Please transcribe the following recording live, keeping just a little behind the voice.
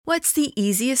What's the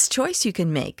easiest choice you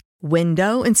can make?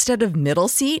 Window instead of middle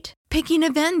seat? Picking a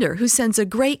vendor who sends a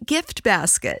great gift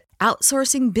basket?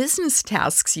 Outsourcing business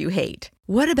tasks you hate?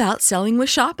 What about selling with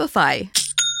Shopify?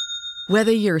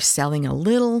 Whether you're selling a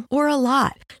little or a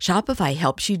lot, Shopify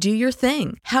helps you do your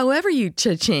thing, however you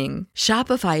cha-ching.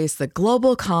 Shopify is the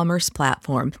global commerce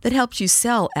platform that helps you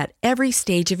sell at every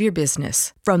stage of your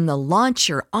business. From the launch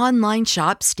your online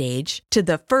shop stage to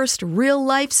the first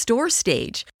real-life store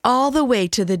stage, all the way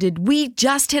to the did we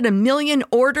just hit a million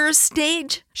orders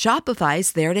stage.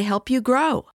 Shopify's there to help you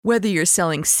grow. Whether you're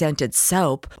selling scented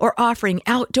soap or offering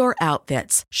outdoor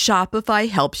outfits, Shopify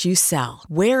helps you sell.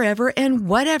 Wherever and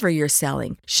whatever you're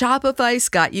selling, Shopify's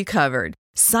got you covered.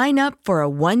 Sign up for a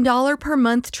 $1 per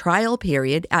month trial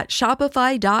period at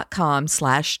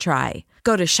shopify.com/try.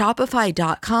 Go to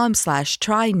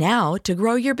shopify.com/try now to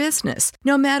grow your business,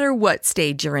 no matter what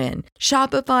stage you're in.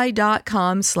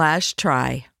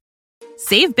 Shopify.com/try.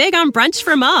 Save big on brunch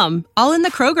for mom, all in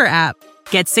the Kroger app.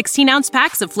 Get 16-ounce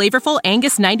packs of flavorful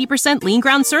Angus 90% lean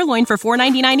ground sirloin for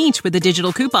 $4.99 each with a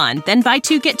digital coupon. Then buy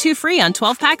 2, get 2 free on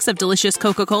 12 packs of delicious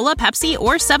Coca-Cola, Pepsi,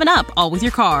 or 7-Up, all with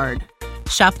your card.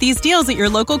 Shop these deals at your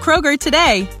local Kroger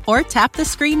today, or tap the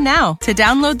screen now to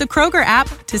download the Kroger app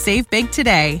to save big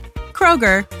today.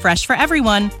 Kroger, fresh for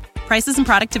everyone. Prices and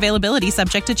product availability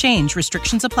subject to change.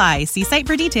 Restrictions apply. See site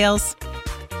for details.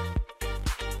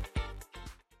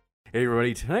 Hey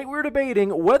everybody, tonight we're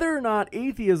debating whether or not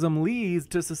atheism leads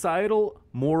to societal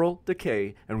moral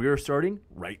decay, and we are starting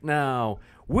right now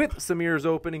with Samir's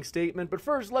opening statement. But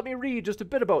first, let me read just a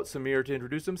bit about Samir to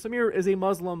introduce him. Samir is a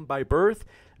Muslim by birth,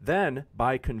 then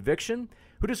by conviction,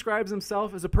 who describes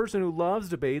himself as a person who loves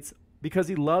debates because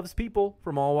he loves people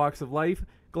from all walks of life.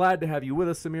 Glad to have you with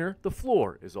us, Samir. The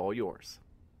floor is all yours.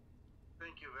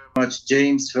 Thank you very much,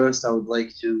 James. First, I would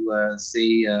like to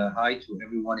say hi to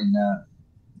everyone in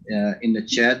the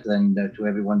chat and to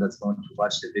everyone that's going to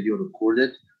watch the video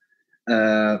recorded.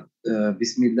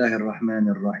 بسم الله الرحمن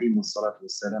الرحيم والصلاة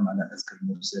والسلام على أزكى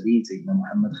المرسلين سيدنا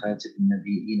محمد خاتم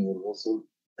النبيين والرسل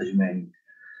أجمعين.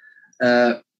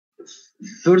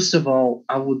 First of all,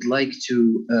 I would like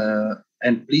to,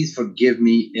 and please forgive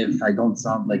me if I don't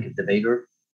sound like a debater.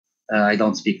 I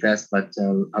don't speak fast, but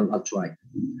I'll try.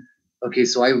 Okay,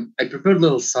 so I prepared a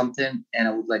little something, and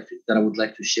I would like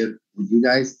to share with you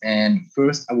guys. And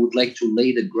first, I would like to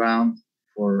lay the ground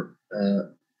for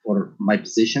my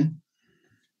position.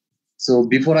 So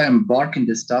before I embark in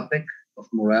this topic of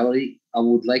morality, I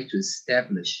would like to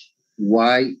establish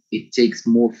why it takes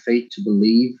more faith to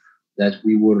believe that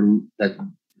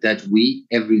we,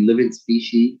 every living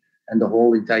species, and the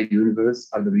whole entire universe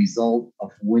are the result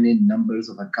of winning numbers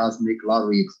of a cosmic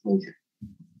lottery explosion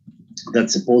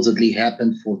that supposedly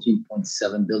happened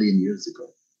 14.7 billion years ago.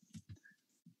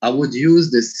 I would use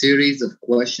this series of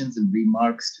questions and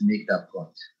remarks to make that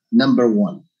point. Number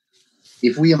one,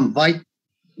 if we invite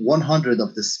 100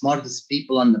 of the smartest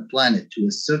people on the planet to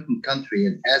a certain country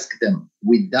and ask them,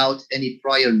 without any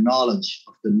prior knowledge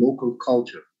of the local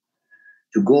culture,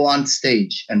 to go on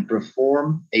stage and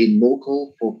perform a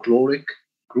local folkloric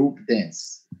group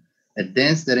dance, a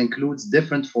dance that includes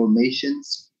different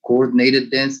formations,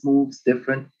 coordinated dance moves,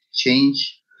 different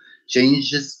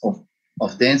changes of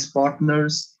dance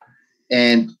partners,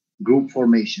 and group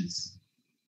formations.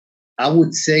 I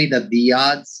would say that the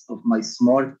odds of my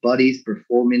smart buddies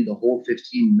performing the whole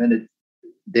 15-minute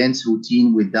dance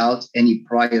routine without any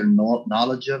prior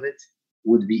knowledge of it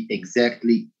would be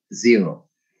exactly 0.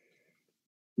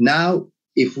 Now,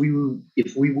 if we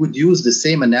would use the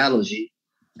same analogy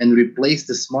and replace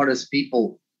the smartest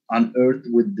people on Earth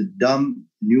with the dumb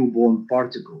newborn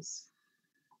particles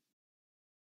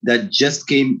that just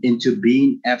came into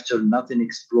being after nothing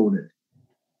exploded,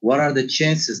 what are the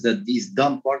chances that these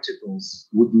dumb particles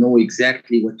would know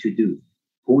exactly what to do,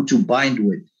 who to bind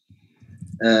with,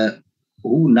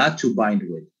 who not to bind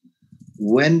with,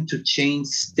 when to change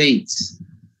states,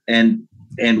 and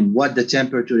what the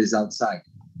temperature is outside,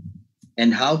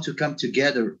 and how to come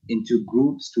together into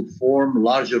groups to form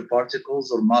larger particles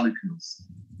or molecules?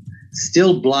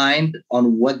 Still blind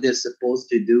on what they're supposed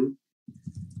to do.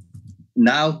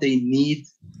 Now they need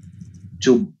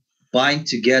to bind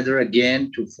together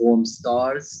again to form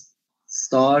stars.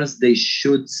 Stars they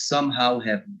should somehow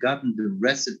have gotten the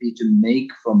recipe to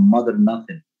make from Mother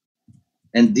Nothing.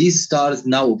 And these stars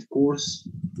now, of course,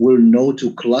 will know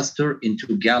to cluster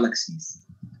into galaxies.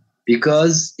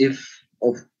 Because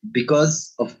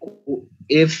of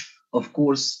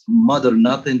course Mother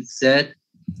Nothing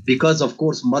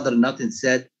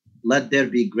said, let there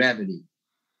be gravity.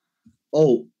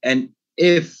 Oh, and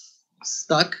if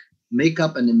stuck, make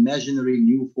up an imaginary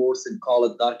new force and call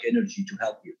it dark energy to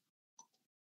help you.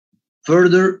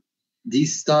 Further,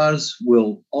 these stars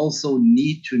will also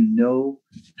need to know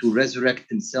to resurrect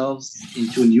themselves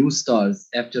into new stars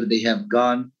after they have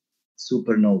gone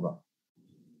supernova.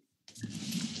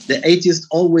 The atheists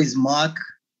always mock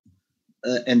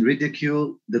and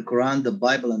ridicule the Quran, the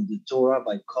Bible, and the Torah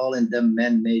by calling them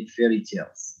man-made fairy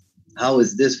tales. How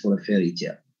is this for a fairy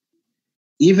tale?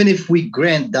 Even if we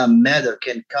grant that matter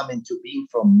can come into being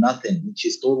from nothing, which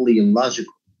is totally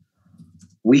illogical,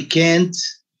 we can't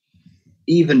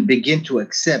even begin to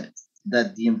accept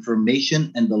that the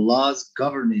information and the laws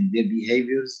governing their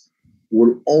behaviors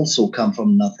will also come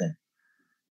from nothing.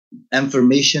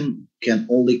 Information can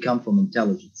only come from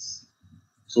intelligence.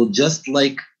 So just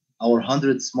like our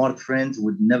 100 smart friends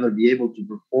would never be able to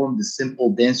perform the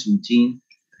simple dance routine,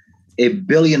 a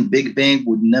billion Big Bang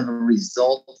would never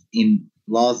result in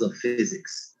laws of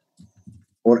physics,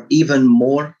 or even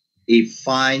more, a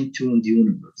fine-tuned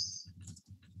universe.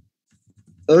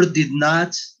 Earth did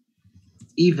not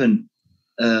even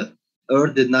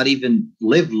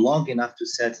live long enough to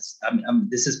satisfy.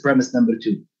 This is premise number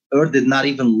 2. Earth did not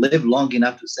even live long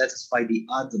enough to satisfy the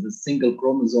odds of a single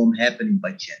chromosome happening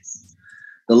by chance.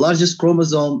 The largest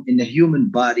chromosome in the human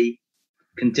body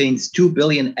contains 2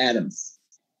 billion atoms.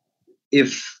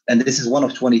 And this is one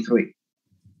of 23.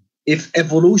 If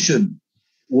evolution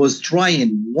was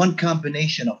trying one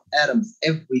combination of atoms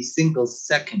every single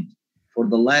second for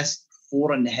the last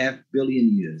 4.5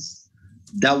 billion years,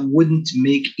 that wouldn't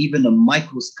make even a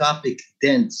microscopic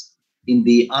dent in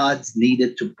the odds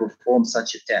needed to perform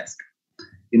such a task.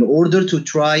 In order to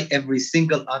try every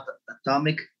single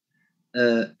atomic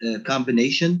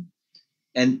combination,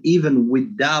 and even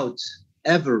without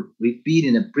ever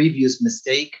repeating a previous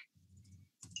mistake,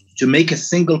 to make a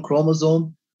single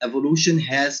chromosome, evolution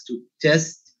has to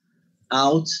test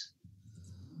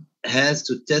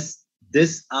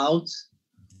this out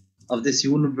of this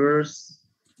universe.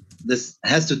 This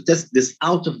has to test this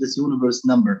out of this universe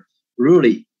number.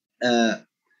 Really,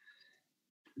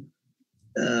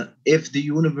 if the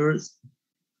universe,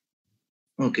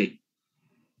 okay,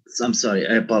 so I'm sorry,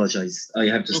 I apologize. I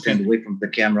have to stand away from the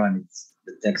camera, and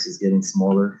the text is getting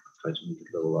smaller. Try to make it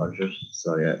a little larger.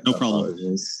 Sorry, No problem.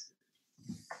 Apologize.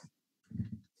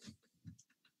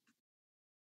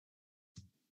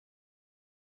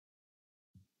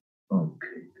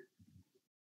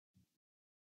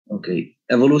 Okay.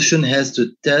 Evolution has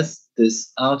to test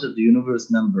this out of the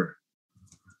universe number.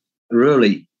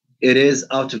 Really, it is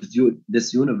out of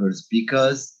this universe,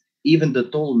 because even the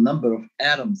total number of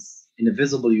atoms in a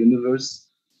visible universe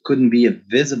couldn't be a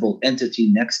visible entity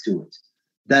next to it.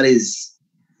 That is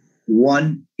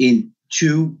 1 in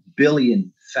 2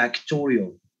 billion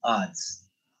factorial odds.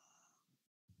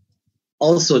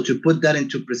 Also, to put that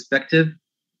into perspective,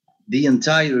 the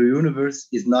entire universe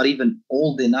is not even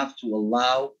old enough to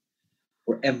allow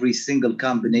for every single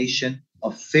combination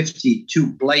of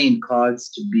 52 playing cards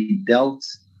to be dealt,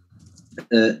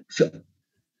 to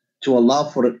allow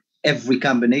for every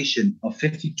combination of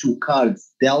 52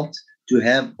 cards dealt to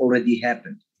have already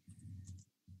happened.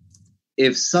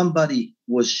 If somebody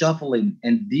was shuffling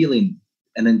and dealing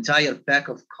an entire pack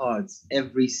of cards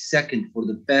every second for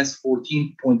the past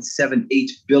 14.78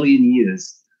 billion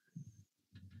years,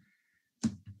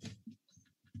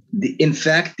 in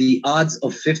fact, the odds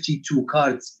of 52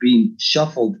 cards being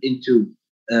shuffled into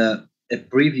a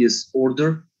previous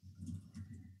order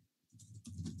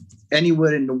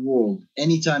anywhere in the world,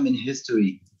 anytime in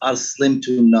history, are slim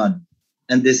to none.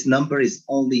 And this number is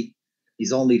only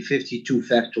 52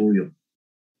 factorial.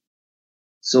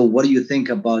 So what do you think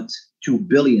about 2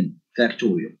 billion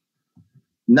factorial?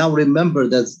 Now remember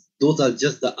that those are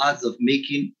just the odds of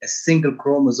making a single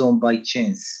chromosome by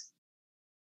chance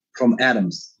from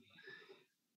atoms.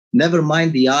 Never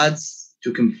mind the odds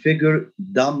to configure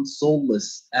dumb,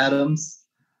 soulless atoms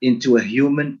into a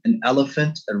human, an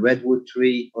elephant, a redwood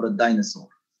tree, or a dinosaur.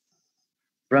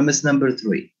 Premise number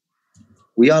 3.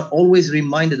 We are always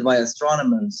reminded by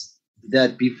astronomers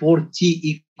that before t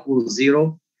equals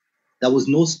 0, there was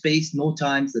no space, no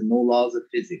times, and no laws of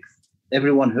physics.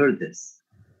 Everyone heard this.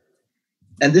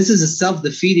 And this is a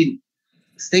self-defeating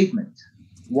statement.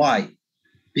 Why?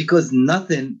 Because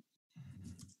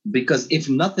if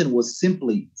nothing was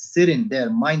simply sitting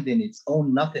there minding its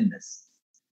own nothingness,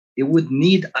 it would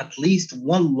need at least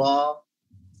one law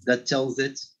that tells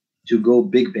it to go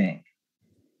Big Bang.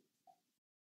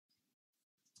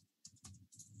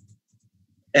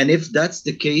 And if that's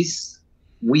the case,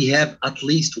 we have at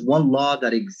least one law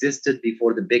that existed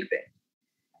before the Big Bang.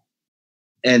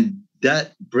 And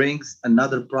that brings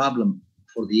another problem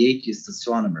for the atheist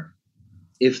astronomer.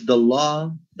 If the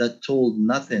law that told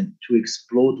nothing to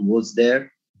explode was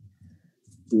there,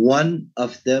 one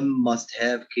of them must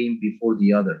have came before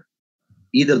the other.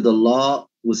 Either the law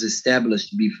was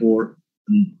established before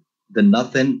the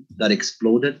nothing that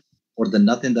exploded, or the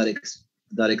nothing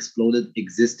that exploded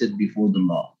existed before the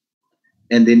law.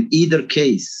 And in either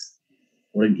case,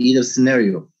 or in either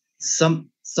scenario,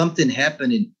 something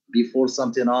happening before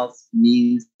something else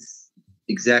means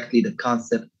exactly the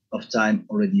concept of time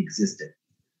already existed.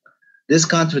 This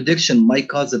contradiction might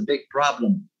cause a big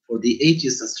problem for the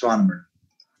atheist astronomer,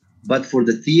 but for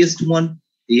the theist one,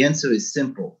 the answer is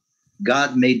simple.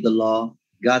 God made the law,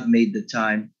 God made the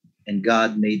time, and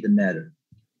God made the matter.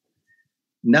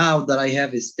 Now that I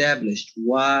have established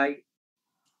why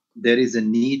there is a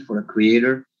need for a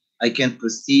creator, I can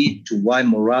proceed to why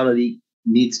morality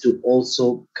needs to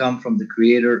also come from the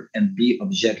creator and be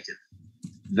objective,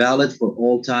 valid for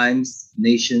all times,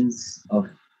 nations of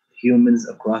humans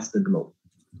across the globe.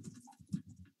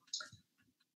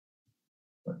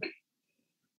 Okay.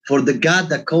 For the God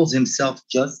that calls himself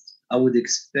just, I would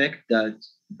expect that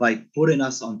by putting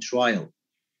us on trial,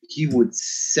 he would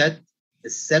set a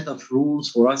set of rules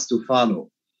for us to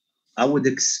follow. I would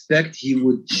expect he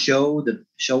would show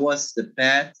us the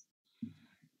path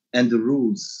and the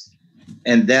rules,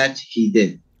 and that he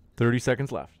did. 30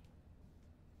 seconds left.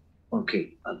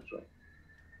 Okay, I'll try.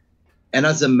 And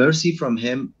as a mercy from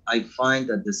him, I find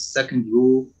that the second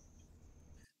rule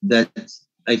that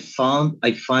I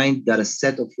find that a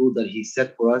set of rules that he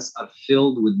set for us are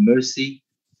filled with mercy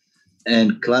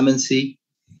and clemency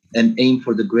and aim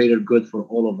for the greater good for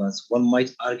all of us. One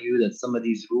might argue that some of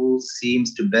these rules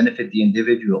seems to benefit the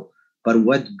individual, but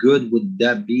what good would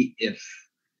that be if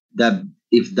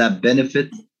that benefit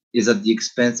is at the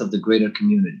expense of the greater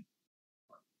community?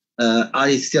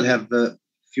 I still have a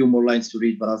few more lines to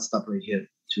read, but I'll stop right here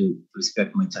to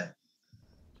respect my time.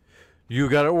 You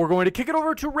got it. We're going to kick it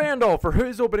over to Randolph for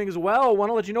his opening as well. Want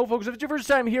to let you know, folks, if it's your first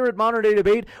time here at Modern Day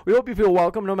Debate, we hope you feel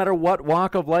welcome no matter what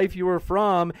walk of life you are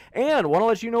from. And want to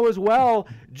let you know as well,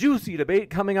 juicy debate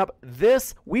coming up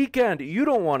this weekend. You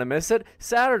don't want to miss it.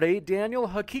 Saturday, Daniel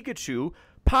Hakikachu,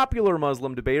 popular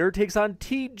Muslim debater, takes on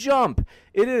T-Jump.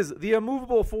 It is the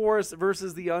immovable force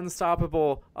versus the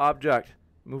unstoppable object.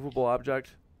 Movable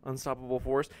object, unstoppable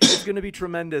force. It's going to be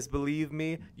tremendous, believe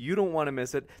me. You don't want to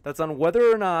miss it. That's on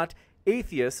whether or not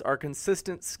atheists are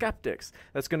consistent skeptics.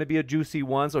 That's going to be a juicy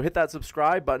one, so hit that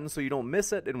subscribe button so you don't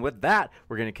miss it. And with that,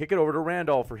 we're going to kick it over to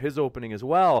Randolph for his opening as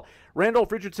well.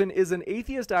 Randolph Richardson is an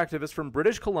atheist activist from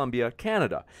British Columbia,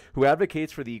 Canada, who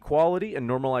advocates for the equality and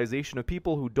normalization of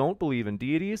people who don't believe in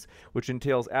deities, which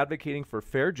entails advocating for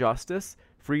fair justice,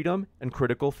 freedom, and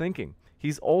critical thinking.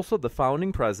 He's also the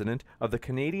founding president of the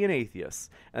Canadian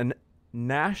Atheists, an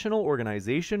national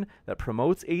organization that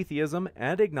promotes atheism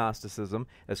and agnosticism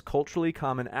as culturally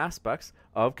common aspects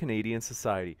of Canadian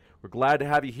society. We're glad to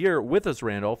have you here with us,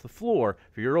 Randolph. The floor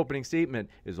for your opening statement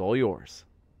is all yours.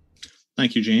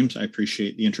 Thank you, James. I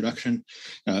appreciate the introduction.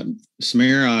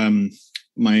 Samir,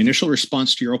 my initial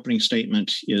response to your opening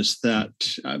statement is that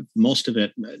most of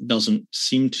it doesn't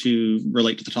seem to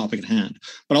relate to the topic at hand,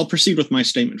 but I'll proceed with my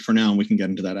statement for now and we can get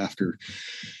into that after.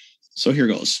 So here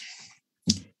goes.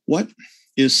 What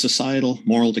is societal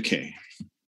moral decay?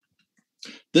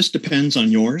 This depends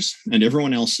on yours and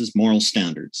everyone else's moral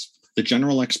standards, the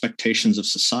general expectations of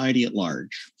society at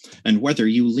large, and whether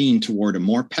you lean toward a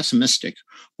more pessimistic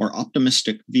or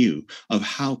optimistic view of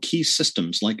how key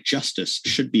systems like justice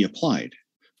should be applied.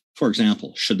 For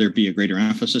example, should there be a greater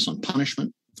emphasis on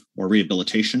punishment or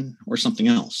rehabilitation or something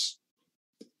else?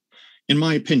 In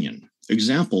my opinion,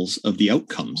 examples of the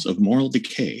outcomes of moral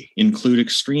decay include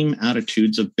extreme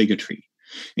attitudes of bigotry,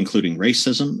 including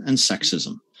racism and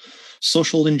sexism,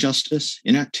 social injustice,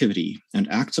 inactivity, and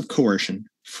acts of coercion,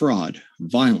 fraud,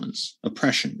 violence,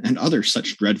 oppression, and other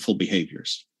such dreadful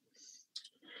behaviors.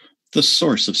 The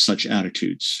source of such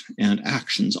attitudes and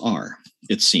actions are,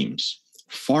 it seems,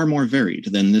 far more varied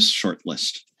than this short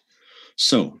list.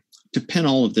 So, to pin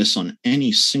all of this on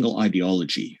any single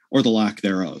ideology, or the lack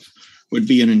thereof, would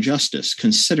be an injustice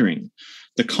considering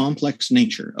the complex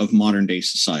nature of modern-day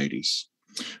societies,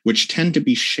 which tend to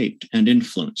be shaped and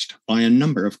influenced by a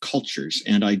number of cultures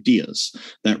and ideas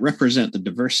that represent the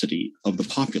diversity of the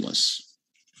populace.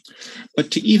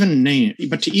 But to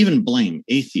even blame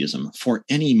atheism for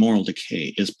any moral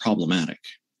decay is problematic,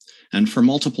 and for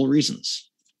multiple reasons.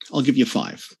 I'll give you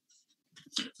 5.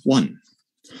 1.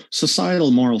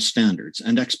 Societal moral standards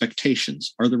and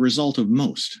expectations are the result of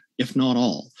most, if not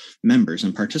all, members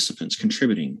and participants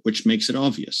contributing, which makes it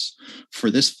obvious, for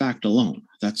this fact alone,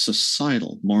 that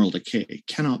societal moral decay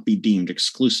cannot be deemed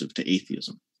exclusive to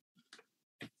atheism.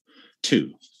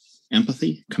 2.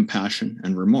 empathy, compassion,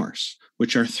 and remorse,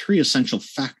 which are three essential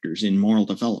factors in moral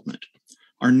development,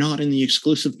 are not in the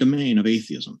exclusive domain of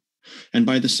atheism, and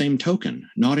by the same token,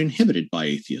 not inhibited by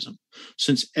atheism,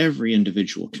 since every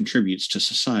individual contributes to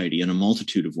society in a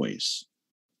multitude of ways.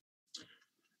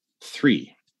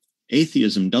 3.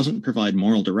 Atheism doesn't provide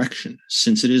moral direction,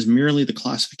 since it is merely the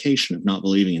classification of not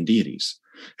believing in deities.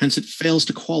 Hence, it fails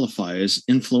to qualify as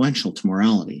influential to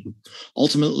morality,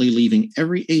 ultimately leaving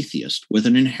every atheist with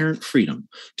an inherent freedom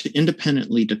to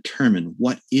independently determine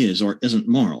what is or isn't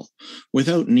moral,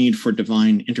 without need for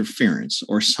divine interference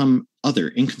or some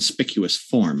other inconspicuous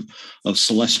form of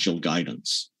celestial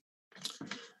guidance.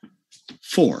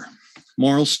 4.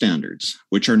 Moral standards,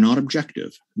 which are not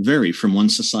objective, vary from one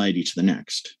society to the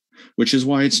next, which is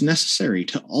why it's necessary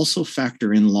to also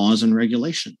factor in laws and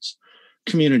regulations,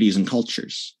 communities and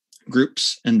cultures,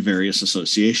 groups and various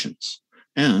associations,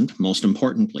 and, most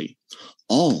importantly,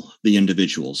 all the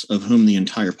individuals of whom the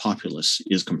entire populace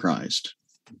is comprised.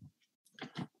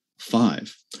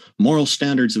 5. Moral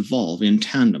standards evolve in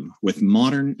tandem with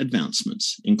modern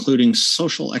advancements, including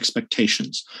social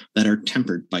expectations that are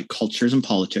tempered by cultures and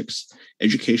politics,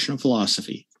 education and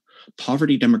philosophy,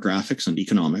 poverty demographics and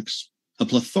economics, a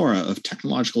plethora of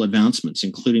technological advancements,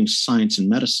 including science and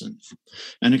medicine,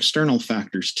 and external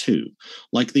factors too,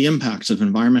 like the impacts of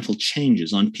environmental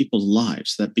changes on people's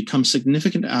lives that become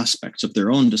significant aspects of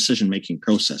their own decision-making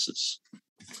processes.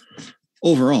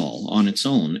 Overall, on its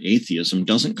own, atheism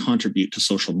doesn't contribute to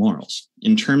social morals.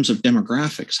 In terms of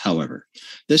demographics, however,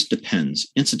 this depends,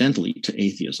 incidentally to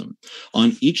atheism,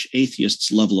 on each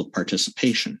atheist's level of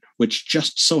participation, which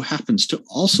just so happens to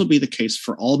also be the case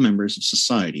for all members of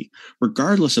society,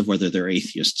 regardless of whether they're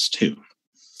atheists too.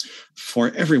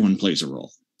 For everyone plays a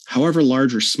role, however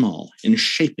large or small, in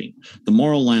shaping the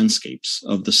moral landscapes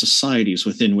of the societies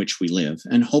within which we live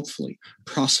and hopefully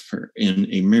prosper in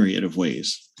a myriad of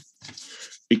ways.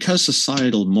 Because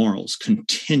societal morals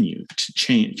continually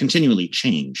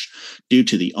change due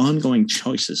to the ongoing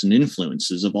choices and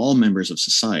influences of all members of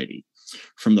society,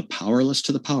 from the powerless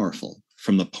to the powerful,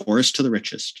 from the poorest to the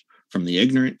richest, from the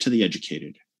ignorant to the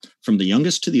educated, from the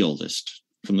youngest to the oldest,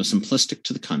 from the simplistic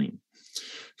to the cunning,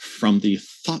 from the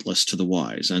thoughtless to the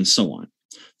wise, and so on,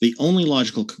 the only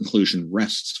logical conclusion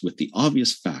rests with the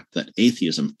obvious fact that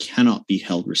atheism cannot be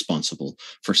held responsible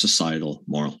for societal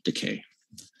moral decay.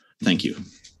 Thank you.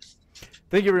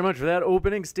 Thank you very much for that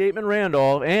opening statement,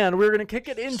 Randolph. And we're going to kick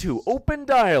it into open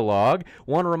dialogue.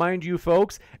 Want to remind you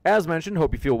folks, as mentioned,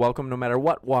 hope you feel welcome no matter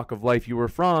what walk of life you were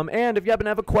from. And if you happen to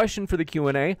have a question for the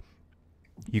Q&A,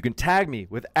 you can tag me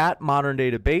with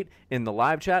 @ModernDayDebate in the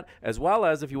live chat, as well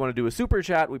as if you want to do a super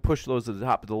chat, we push those to the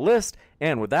top of the list.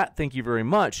 And with that, thank you very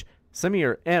much.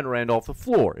 Samir and Randolph, the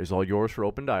floor is all yours for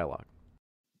open dialogue.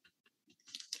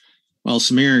 Well,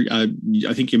 Samir,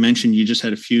 I think you mentioned you just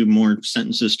had a few more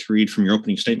sentences to read from your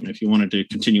opening statement. If you wanted to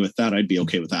continue with that, I'd be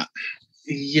okay with that.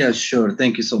 Yeah, sure.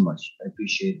 Thank you so much. I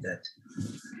appreciate that.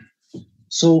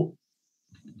 So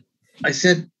I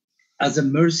said, as a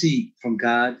mercy from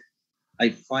God,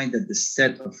 I find that the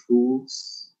set of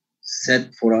rules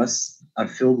set for us are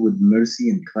filled with mercy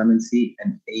and clemency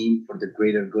and aim for the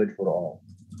greater good for all.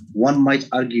 One might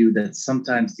argue that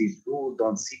sometimes these rules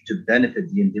don't seek to benefit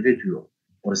the individual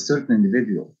or a certain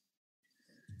individual.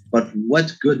 But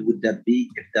what good would that be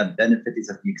if that benefit is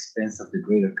at the expense of the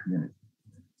greater community?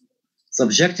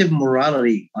 Subjective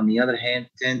morality, on the other hand,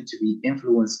 tend to be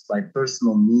influenced by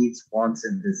personal needs, wants,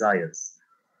 and desires.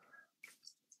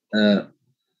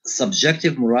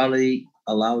 Subjective morality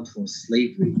allowed for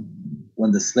slavery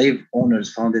when the slave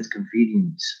owners found it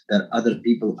convenient that other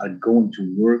people are going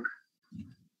to work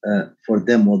for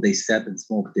them while they sat and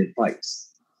smoked their pipes.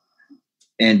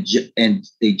 And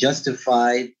they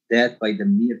justified that by the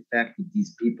mere fact that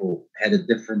these people had a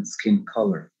different skin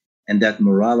color, and that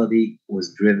morality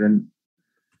was driven.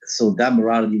 So that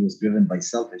morality was driven by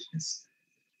selfishness.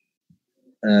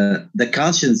 The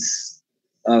conscience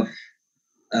of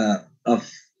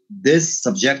this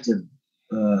subjective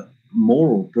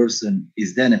moral person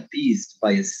is then appeased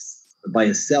by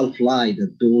a self-lie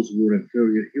that those were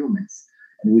inferior humans,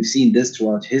 and we've seen this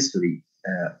throughout history.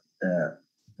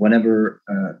 Whenever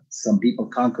some people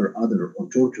conquer others or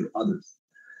torture others.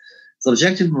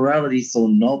 Subjective morality saw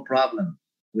no problem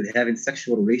with having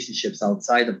sexual relationships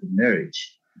outside of the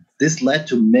marriage. This led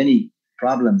to many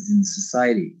problems in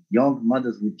society. Young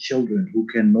mothers with children who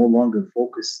can no longer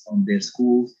focus on their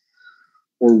schools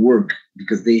or work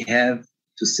because they have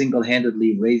to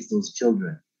single-handedly raise those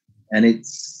children. And it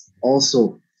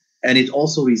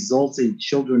also results in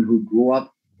children who grow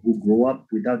up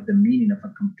without the meaning of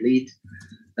a complete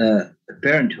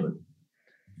parenthood.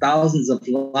 thousands of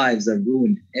lives are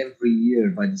ruined every year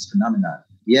by this phenomenon.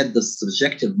 Yet the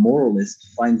subjective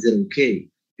moralist finds it okay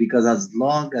because as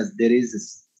long as there is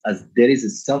a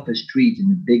selfish treat in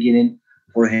the beginning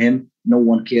for him, no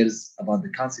one cares about the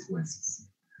consequences.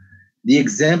 The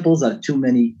examples are too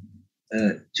many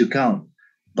to count,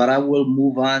 but I will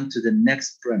move on to the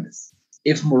next premise.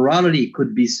 If morality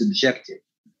could be subjective,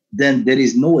 then there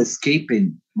is no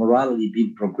escaping morality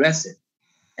being progressive.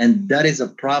 And that is a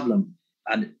problem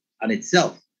on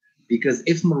itself, because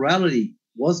if morality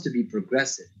was to be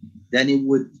progressive, then it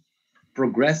would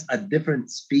progress at different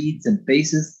speeds and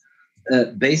paces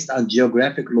based on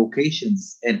geographic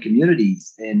locations and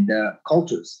communities and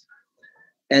cultures.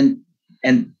 And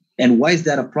why is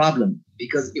that a problem?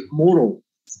 Because if morals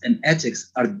and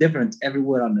ethics are different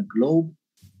everywhere on the globe,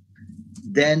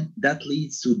 then that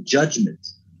leads to judgment,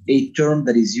 a term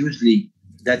that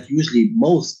usually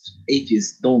most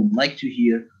atheists don't like to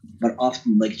hear, but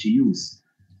often like to use.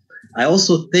 I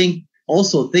also think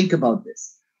about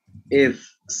this. If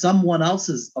someone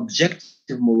else's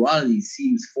objective morality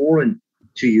seems foreign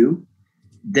to you,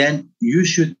 then you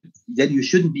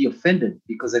shouldn't be offended,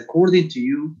 because according to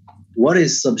you, what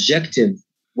is objective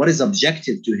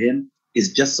to him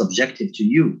is just subjective to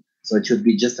you. So it should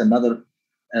be just another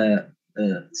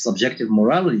subjective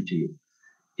morality to you.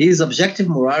 His objective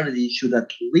morality should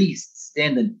at least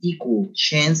stand an equal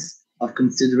chance of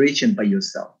consideration by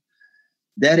yourself.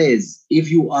 That is, if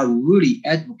you are really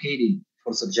advocating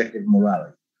for subjective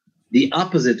morality, the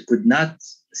opposite could not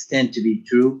stand to be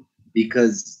true,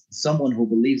 because someone who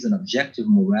believes in objective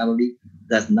morality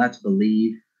does not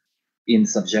believe in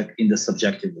the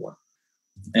subjective one.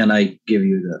 And I give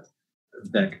you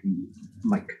the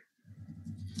mic.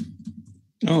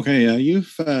 Okay,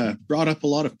 you've brought up a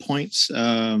lot of points.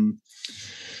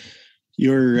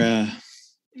 You're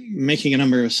making a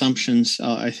number of assumptions.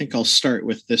 I think I'll start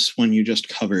with this one you just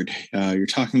covered. You're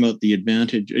talking about the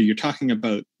advantage. You're talking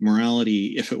about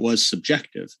morality if it was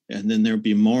subjective, and then there'd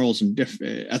be morals and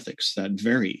ethics that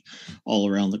vary all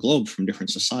around the globe from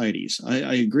different societies.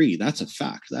 I agree. That's a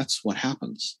fact. That's what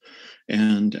happens.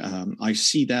 And I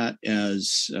see that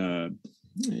as a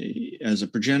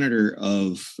progenitor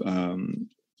of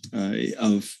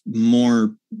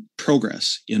more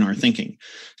progress in our thinking.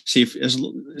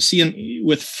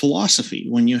 With philosophy,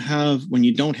 when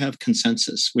you don't have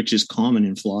consensus, which is common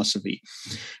in philosophy,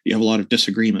 you have a lot of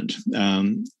disagreement.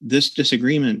 This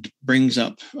disagreement brings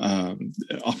up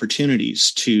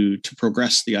opportunities to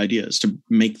progress the ideas, to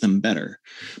make them better.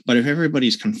 But if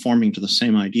everybody's conforming to the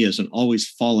same ideas and always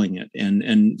following it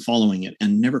and following it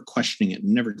and never questioning it,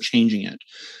 and never changing it,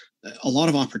 a lot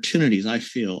of opportunities, I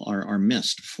feel, are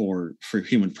missed for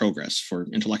human progress, for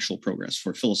intellectual progress,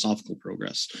 for philosophical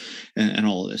progress, and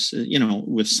all of this.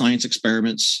 With science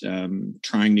experiments,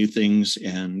 trying new things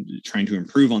and trying to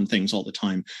improve on things all the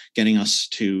time, getting us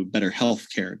to better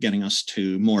healthcare, getting us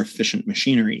to more efficient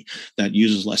machinery that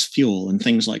uses less fuel, and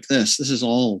things like this. This is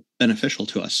all beneficial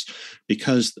to us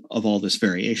because of all this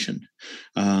variation.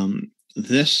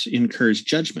 This incurs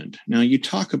judgment. Now, you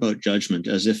talk about judgment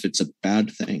as if it's a bad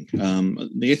thing.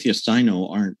 The atheists I know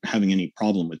aren't having any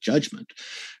problem with judgment.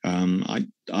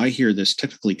 I hear this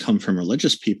typically come from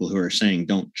religious people who are saying,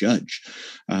 don't judge.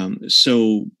 And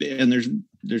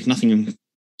there's nothing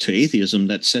to atheism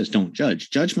that says don't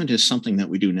judge. Judgment is something that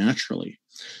we do naturally.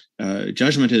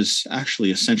 Judgment is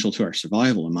actually essential to our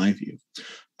survival, in my view.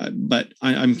 But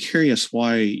I'm curious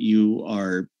why you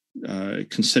are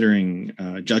considering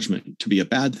judgment to be a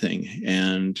bad thing,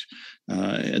 and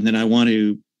then I want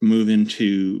to move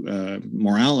into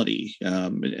morality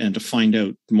and to find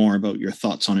out more about your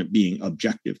thoughts on it being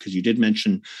objective, because you did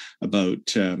mention about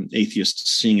atheists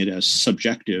seeing it as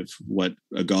subjective, what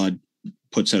a God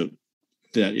puts out.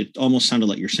 That it almost sounded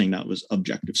like you're saying that was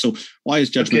objective. So why is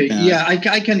judgment bad? Yeah, I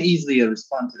can easily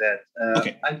respond to that.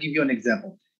 Okay. I'll give you an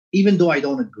example. Even though I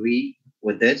don't agree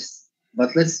with this,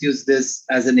 but let's use this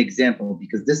as an example,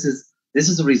 because this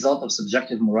is a result of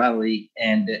subjective morality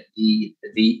and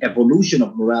the evolution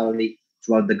of morality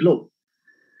throughout the globe.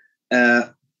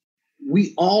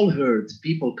 We all heard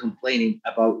people complaining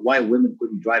about why women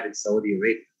couldn't drive in Saudi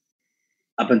Arabia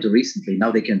up until recently.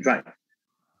 Now they can drive.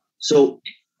 So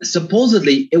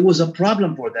supposedly it was a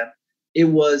problem for them. It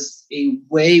was a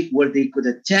way where they could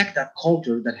attack that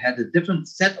culture that had a different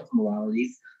set of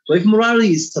moralities. So if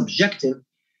morality is subjective,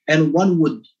 and one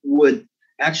would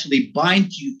actually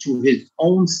bind you to his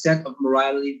own set of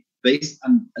morality based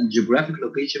on geographic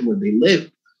location where they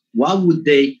live, why would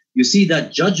they? You see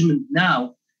that judgment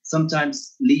now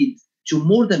sometimes leads to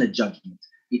more than a judgment.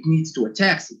 It needs to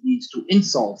attacks. It needs to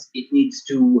insults. It needs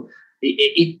to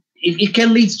it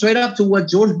can lead straight up to what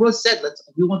George Bush said.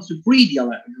 We want to free the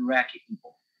Iraqi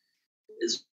people.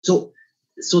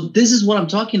 So this is what I'm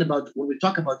talking about when we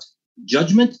talk about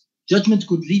judgment. Judgment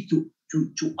could lead to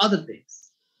other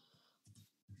things,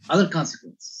 other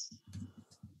consequences.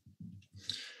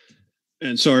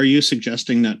 And so are you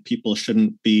suggesting that people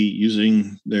shouldn't be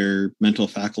using their mental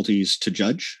faculties to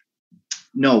judge?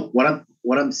 No, what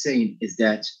I'm saying is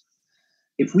that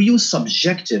if we use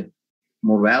subjective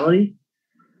morality,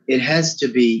 it has to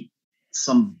be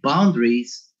some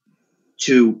boundaries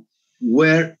to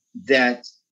where that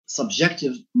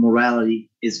subjective morality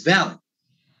is valid.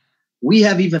 We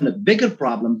have even a bigger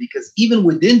problem because even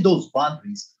within those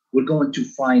boundaries, we're going to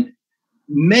find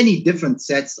many different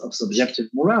sets of subjective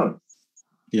morality.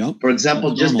 Yeah. For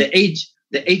example, just the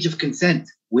age of consent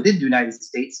within the United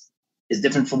States is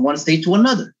different from one state to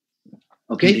another.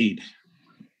 Okay. Indeed.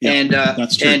 Yeah, and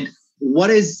that's true. And what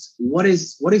is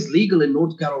legal in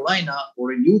North Carolina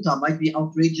or in Utah might be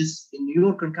outrageous in New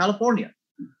York and California.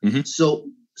 Mm-hmm.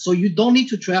 So you don't need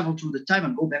to travel through the time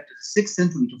and go back to the 6th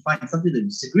century to find something that you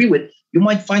disagree with. You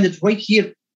might find it right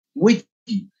here with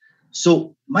you.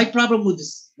 So my problem with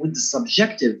the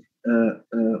subjective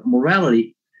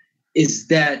morality is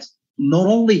that not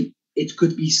only it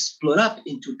could be split up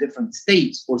into different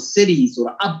states or cities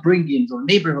or upbringings or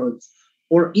neighborhoods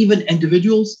or even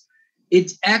individuals,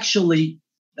 it actually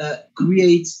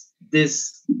creates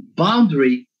this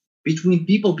boundary between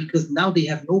people because now they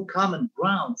have no common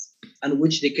grounds on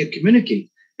which they can communicate,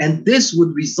 and this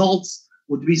would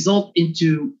result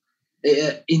into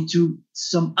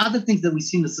some other things that we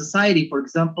see in the society. For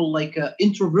example, like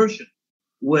introversion,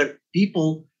 where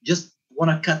people just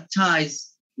want to cut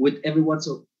ties with everyone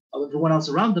else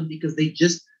around them because they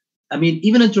just,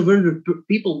 even introverted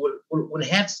people will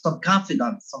have some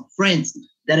confidants, some friends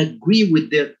that agree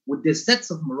with their sets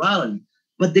of morality,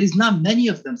 but there is not many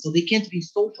of them, so they can't be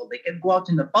social. They can go out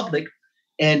in the public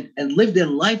and live their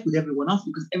life with everyone else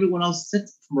because everyone else's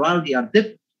sets of morality are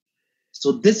different.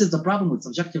 So this is the problem with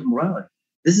subjective morality.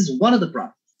 This is one of the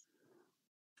problems.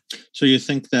 So you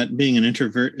think that being an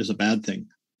introvert is a bad thing?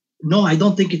 No, I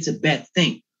don't think it's a bad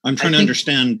thing. I'm trying to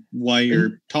understand why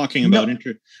you're talking about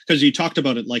because you talked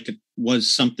about it like it was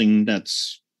something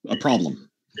that's a problem.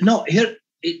 No, here's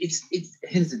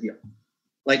the deal.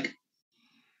 Like,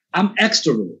 I'm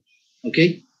extroverted,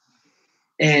 okay?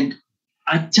 And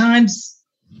at times,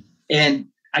 and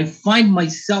I find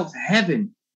myself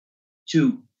having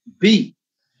to be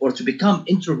or to become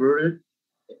introverted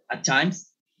at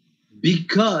times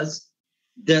because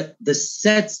the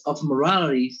sets of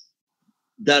moralities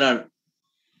that are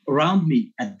around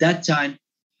me at that time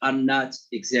are not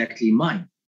exactly mine.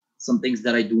 Some things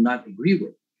that I do not agree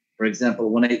with. For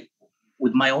example,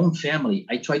 with my own family,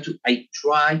 I try to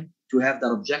have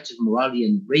that objective morality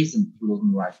and raise them through those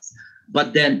moralities.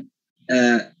 But then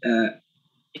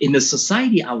in the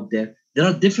society out there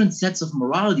are different sets of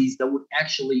moralities that would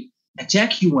actually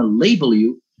attack you and label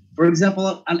you. For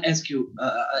example, I'll ask you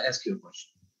a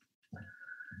question.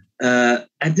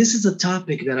 And this is a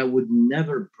topic that I would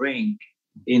never bring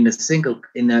in a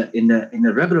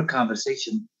regular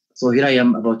conversation. So here I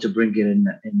am about to bring it in.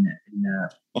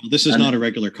 Well, this is not a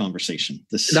regular conversation.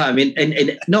 I said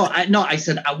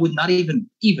I would not even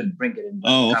bring it in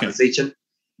a conversation.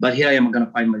 But here I am going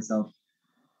to find myself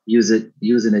using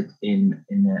it in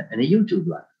a YouTube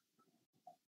live.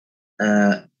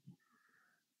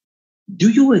 Do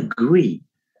you agree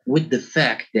with the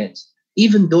fact that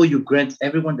even though you grant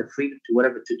everyone the freedom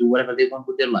to do whatever they want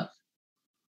with their life,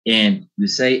 and you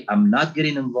say, I'm not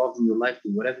getting involved in your life,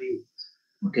 do whatever you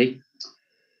want, okay?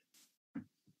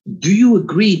 Do you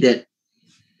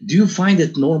find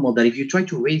it normal that if you try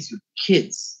to raise your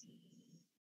kids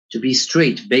to be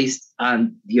straight based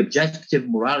on the objective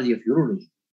morality of your religion?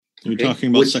 Are you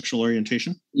talking about sexual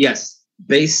orientation? Yes,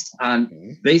 based on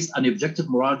the objective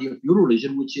morality of your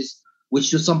religion, which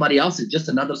to somebody else is just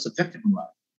another subjective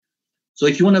morality. So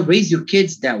if you want to raise your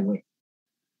kids that way,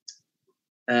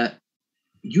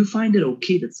 you find it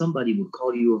okay that somebody would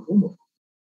call you a homophobe?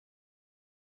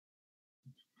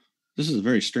 This is a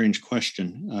very strange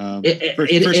question.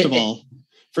 First of all,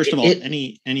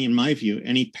 in my view,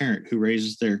 any parent who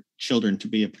raises their children to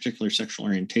be a particular sexual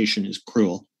orientation is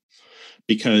cruel,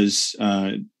 because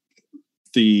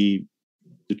the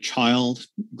child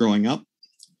growing up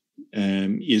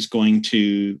is going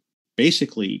to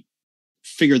basically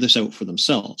figure this out for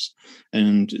themselves.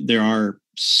 And there are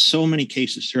so many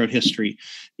cases throughout history,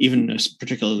 even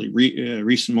particularly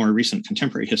more recent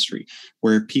contemporary history,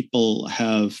 where people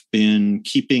have been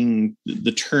keeping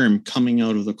the term coming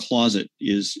out of the closet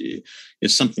is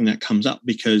something that comes up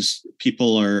because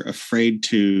people are afraid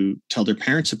to tell their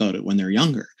parents about it when they're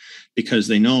younger, because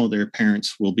they know their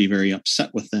parents will be very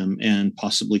upset with them and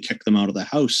possibly kick them out of the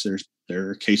house. There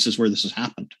are cases where this has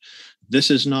happened. This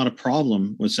is not a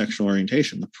problem with sexual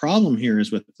orientation. The problem here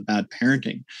is with the bad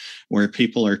parenting, where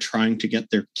people are trying to get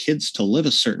their kids to live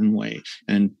a certain way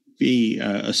and be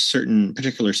a certain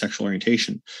particular sexual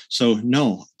orientation. So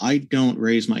no, I don't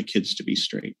raise my kids to be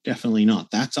straight. Definitely not.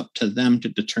 That's up to them to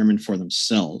determine for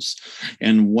themselves.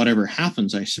 And whatever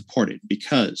happens, I support it,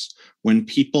 because when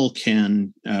people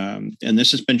can, and this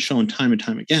has been shown time and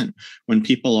time again, when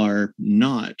people are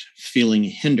not feeling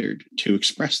hindered to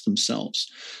express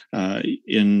themselves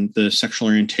in the sexual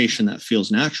orientation that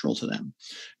feels natural to them,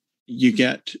 you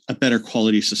get a better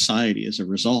quality society as a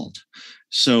result.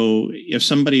 So if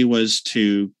somebody was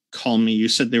to call me, you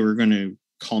said they were going to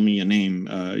call me a name,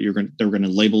 they were going to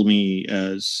label me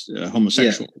as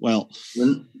homosexual. Yeah. Well,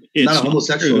 not a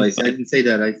homosexual. I didn't say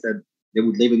that. I said they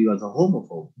would label you as a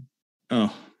homophobe.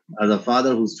 Oh, as a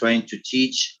father who's trying to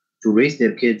raise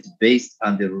their kids based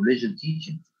on their religion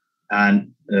teachings,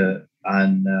 and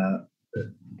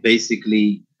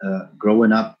basically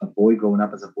growing up, a boy growing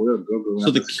up as a boy or a girl growing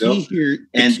up as a girl.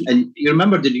 And you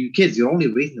remember that your kids, you're only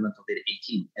raising them until they're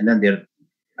 18, and then they're,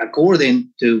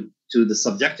 according to the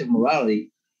subjective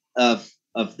morality of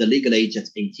the legal age at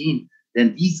 18,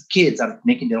 then these kids are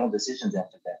making their own decisions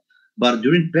after that. But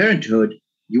during parenthood,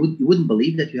 you wouldn't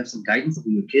believe that you have some guidance over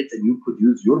your kids, and you could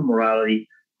use your morality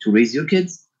to raise your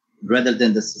kids rather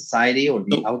than the society or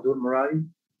the outdoor morality.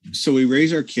 So we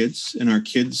raise our kids, and our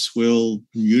kids will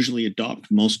usually adopt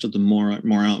most of the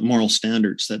moral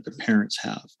standards that their parents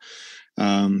have.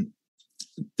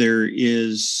 There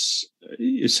is,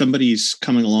 if somebody's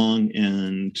coming along,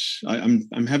 and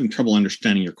I'm having trouble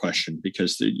understanding your question,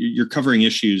 because you're covering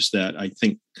issues that I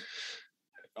think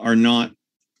are not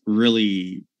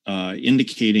really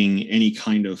indicating any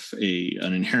kind of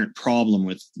an inherent problem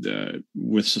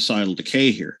with societal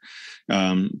decay here.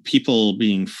 People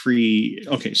being free.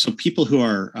 Okay, so people who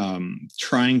are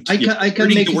trying to.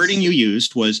 The wording you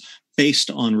used was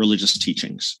based on religious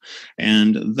teachings,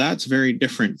 and that's very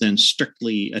different than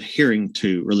strictly adhering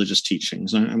to religious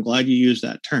teachings. I'm glad you used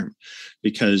that term,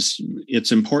 because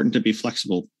it's important to be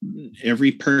flexible.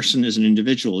 Every person as an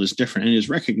individual is different and is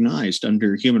recognized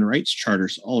under human rights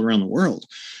charters all around the world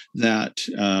that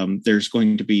there's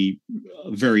going to be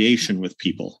variation with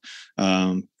people.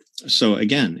 So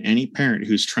again, any parent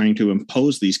who's trying to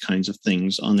impose these kinds of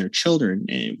things on their children,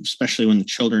 especially when the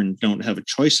children don't have a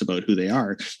choice about who they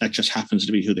are, that just happens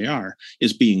to be who they are,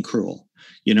 is being cruel.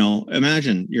 You know,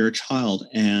 imagine you're a child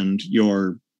and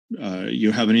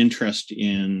you have an interest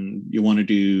in, you want to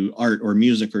do art or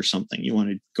music or something. You want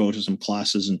to go to some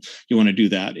classes and you want to do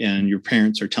that. And your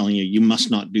parents are telling you, you must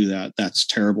not do that. That's a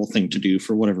terrible thing to do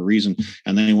for whatever reason.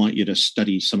 And they want you to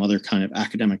study some other kind of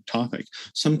academic topic.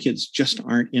 Some kids just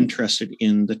aren't interested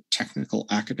in the technical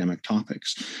academic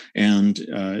topics. And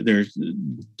there's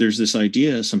this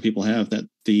idea some people have, that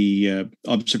the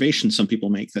observation some people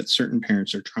make, that certain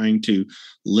parents are trying to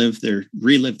relive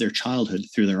their childhood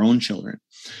through their own children.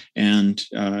 And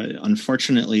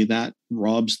unfortunately, that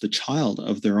robs the child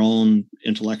of their own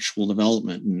intellectual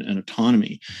development and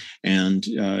autonomy. And,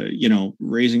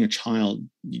 raising a child,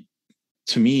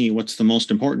 to me, what's the most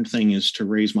important thing is to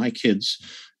raise my kids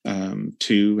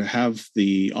to have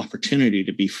the opportunity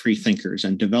to be free thinkers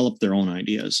and develop their own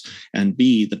ideas and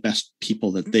be the best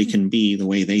people that they can be, the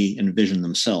way they envision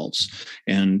themselves.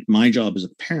 And my job as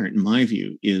a parent, in my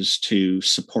view, is to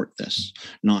support this,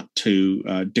 not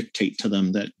to dictate to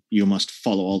them that you must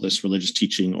follow all this religious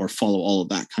teaching or follow all of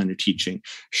that kind of teaching.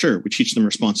 Sure, we teach them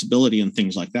responsibility and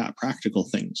things like that, practical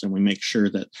things, and we make sure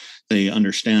that they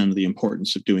understand the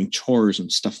importance of doing chores and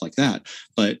stuff like that.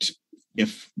 But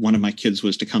if one of my kids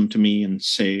was to come to me and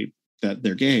say that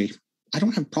they're gay, I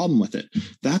don't have a problem with it.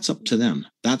 That's up to them.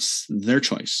 That's their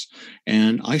choice.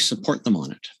 And I support them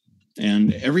on it.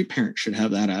 And every parent should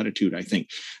have that attitude, I think.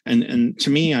 And to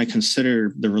me, I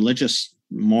consider the religious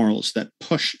morals that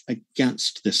push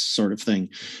against this sort of thing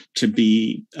to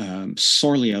be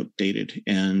sorely outdated,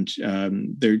 and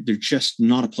they're just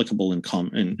not applicable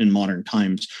in modern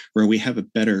times, where we have a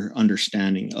better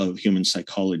understanding of human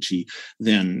psychology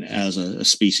than as a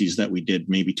species that we did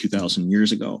maybe 2,000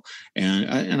 years ago.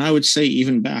 And I would say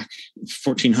even back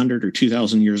 1,400 or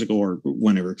 2,000 years ago, or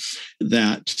whenever,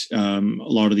 that a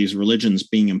lot of these religions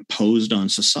being imposed on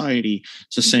society,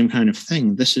 it's the same kind of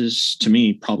thing. This is, to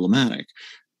me, problematic.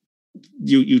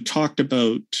 You're talking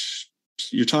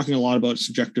a lot about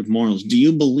subjective morals. Do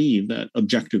you believe that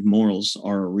objective morals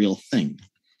are a real thing?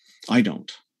 I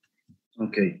don't.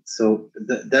 Okay, so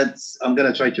that's, I'm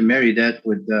going to try to marry that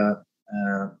with a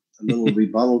little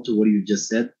rebuttal to what you just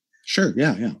said. Sure,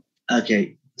 yeah.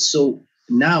 Okay, so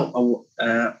now I'll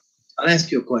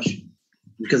ask you a question,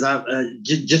 because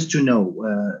just to know,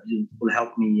 it will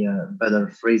help me better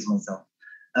phrase myself.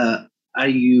 Are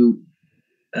you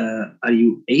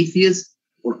atheist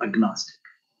or agnostic?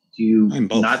 Do you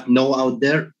not know out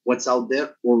there what's out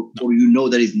there, or you know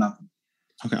there is nothing?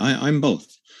 Okay, I'm both.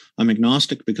 I'm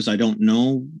agnostic because I don't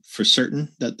know for certain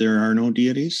that there are no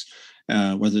deities,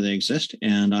 whether they exist,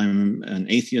 and I'm an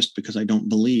atheist because I don't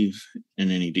believe in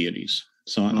any deities.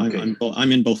 So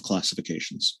I'm in both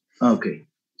classifications. Okay,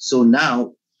 so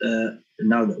now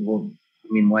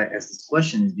why I ask this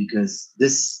question is because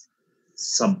this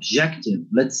subjective,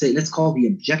 let's call the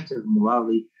objective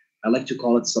morality, I like to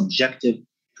call it subjective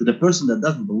to the person that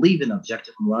doesn't believe in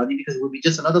objective morality, because it would be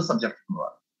just another subjective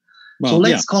morality. Well, so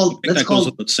let's call goes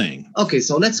without saying. Okay,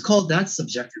 so let's call that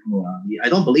subjective morality. I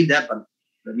don't believe that, but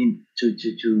I mean to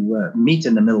meet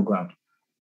in the middle ground.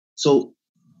 So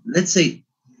let's say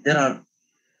there are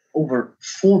over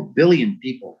 4 billion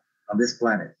people on this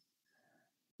planet.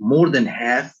 More than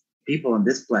half people on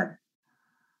this planet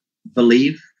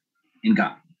believe in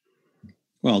God.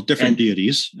 Well, different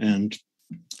deities, and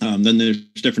then there's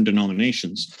different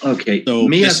denominations. Okay, so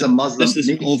me as a Muslim,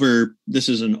 this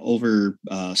is an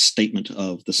overstatement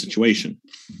of the situation.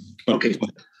 But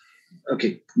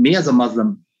okay. Me as a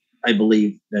Muslim, I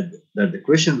believe that the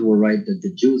Christians were right, that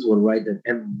the Jews were right, that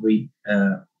every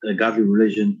godly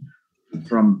religion,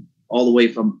 from all the way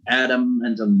from Adam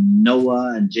and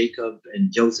Noah and Jacob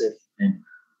and Joseph, and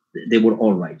they were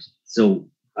all right. So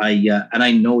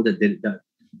I know that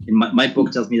in my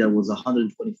book tells me that was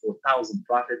 124,000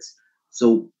 prophets.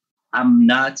 So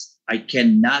I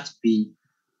cannot be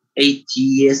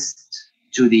atheist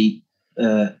to the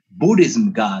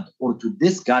Buddhism God or to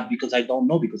this God, because I don't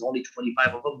know, because only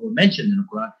 25 of them were mentioned in the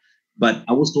Quran. But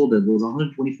I was told that there was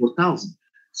 124,000.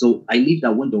 So I leave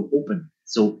that window open.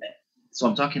 So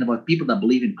I'm talking about people that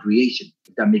believe in creation,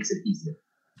 if that makes it easier.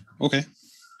 Okay.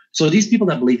 So these people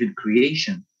that believe in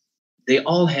creation, they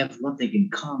all have one thing in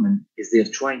common, is they're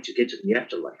trying to get to the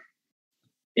afterlife.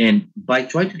 And by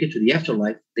trying to get to the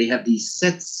afterlife, they have these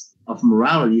sets of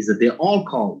moralities that they all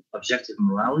call objective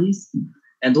moralities.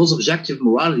 And those objective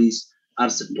moralities are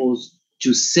supposed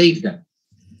to save them.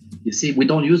 You see, we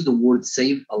don't use the word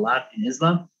save a lot in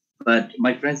Islam, but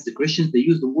my friends, the Christians, they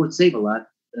use the word save a lot.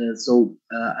 So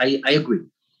I agree.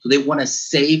 So they want to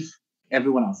save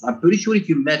everyone else. I'm pretty sure if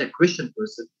you met a Christian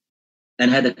person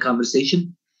and had a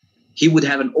conversation, he would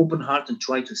have an open heart and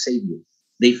try to save you.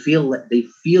 They feel that they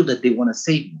want to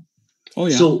save you. Oh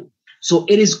yeah. So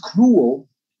it is cruel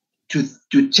to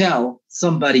tell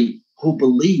somebody who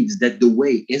believes that the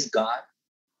way is God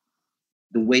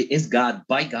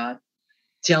by God,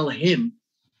 tell him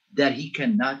that he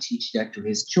cannot teach that to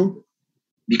his children,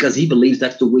 because he believes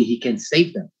that's the way he can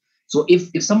save them. So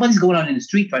if somebody's going out in the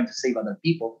street trying to save other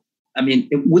people, I mean,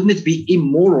 wouldn't it be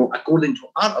immoral according to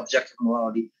our objective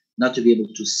morality not to be able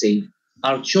to save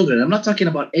our children? I'm not talking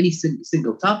about any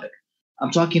single topic.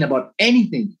 I'm talking about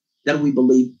anything that we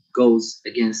believe goes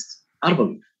against our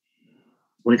belief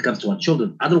when it comes to our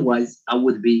children. Otherwise, I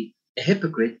would be a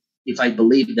hypocrite if I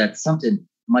believe that something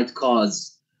might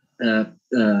cause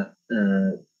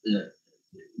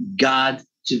God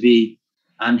to be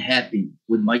unhappy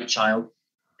with my child,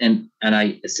 and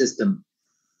I assist them.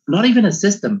 Not even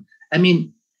assist them. I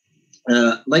mean,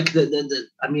 it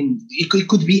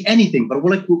could be anything. But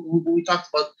like we talked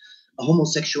about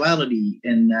homosexuality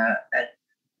and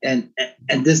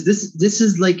this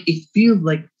is like, it feels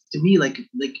like to me like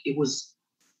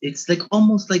it's like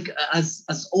almost like as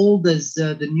old as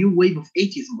the new wave of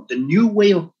atheism. The new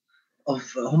way of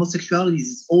homosexuality is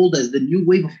as old as the new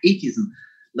wave of atheism.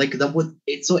 Like that,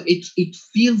 it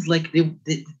feels like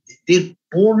they're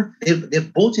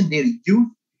both in their youth.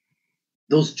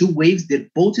 Those two waves, they're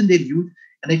both in their youth,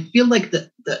 and I feel like the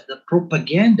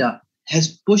propaganda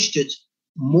has pushed it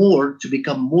more to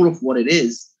become more of what it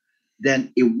is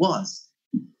than it was.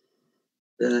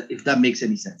 if that makes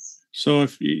any sense. So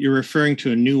if you're referring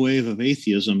to a new wave of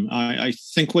atheism, I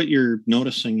think what you're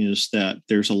noticing is that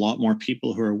there's a lot more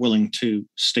people who are willing to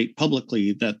state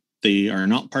publicly that they are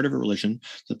not part of a religion,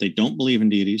 that they don't believe in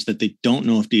deities, that they don't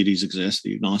know if deities exist,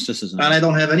 the agnosticism. And I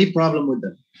don't have any problem with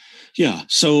that. Yeah.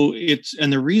 So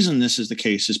and the reason this is the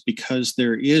case is because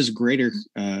there is greater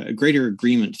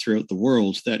agreement throughout the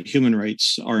world that human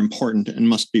rights are important and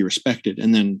must be respected,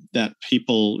 and then that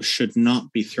people should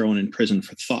not be thrown in prison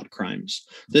for thought crimes.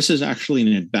 This is actually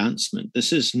an advancement.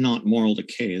 This is not moral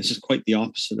decay. This is quite the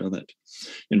opposite of it,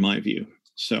 in my view.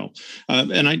 So,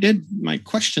 and my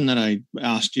question that I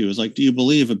asked you is like, do you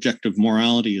believe objective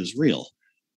morality is real?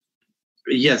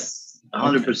 Yes,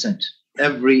 100%.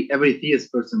 Okay. Every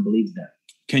theist person believes that.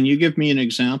 Can you give me an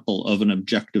example of an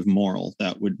objective moral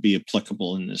that would be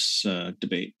applicable in this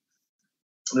debate?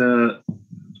 For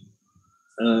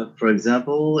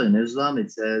example, in Islam,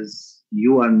 it says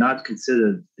you are not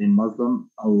considered a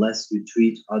Muslim unless you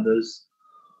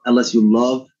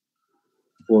love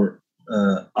for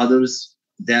others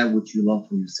that which you love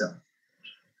for yourself.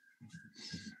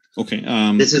 Okay.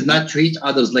 This is not treat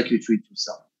others like you treat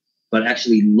yourself, but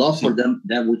actually love for them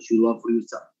that which you love for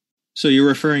yourself. So you're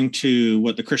referring to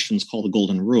what the Christians call the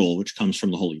Golden Rule, which comes from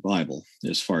the Holy Bible,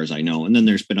 as far as I know. And then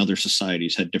there's been other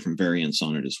societies had different variants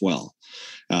on it as well.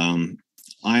 I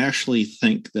actually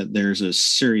think that there's a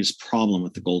serious problem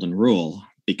with the Golden Rule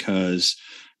because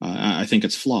I think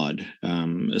it's flawed,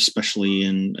 especially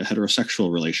in a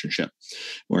heterosexual relationship,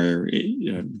 where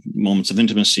moments of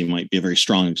intimacy might be a very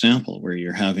strong example, where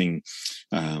you're having,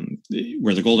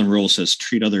 where the Golden Rule says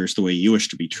treat others the way you wish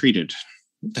to be treated.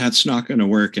 That's not going to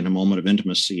work in a moment of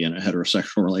intimacy in a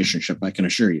heterosexual relationship, I can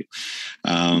assure you.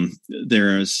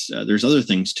 There's other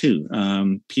things too.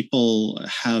 People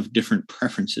have different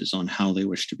preferences on how they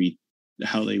wish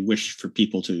for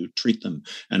people to treat them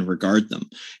and regard them.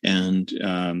 And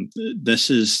this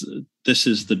is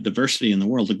the diversity in the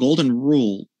world. The Golden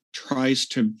Rule tries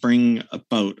to bring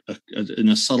about, in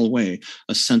a subtle way,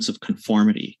 a sense of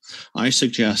conformity. I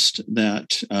suggest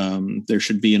that there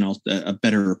should be a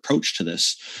better approach to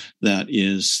this. That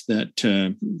is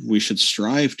that we should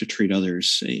strive to treat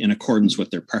others in accordance with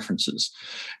their preferences.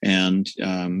 And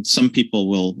some people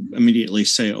will immediately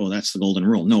say, oh, that's the Golden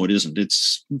Rule. No, it isn't.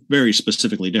 It's very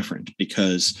specifically different,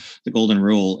 because the Golden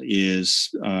Rule is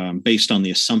based on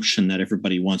the assumption that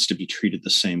everybody wants to be treated the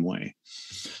same way.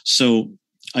 So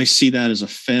I see that as a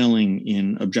failing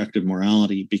in objective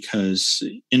morality, because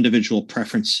individual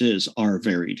preferences are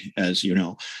varied, as you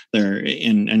know.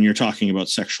 And you're talking about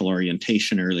sexual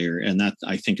orientation earlier, and that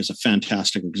I think is a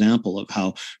fantastic example of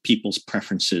how people's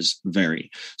preferences vary.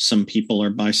 Some people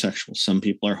are bisexual, some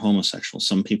people are homosexual,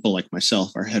 some people like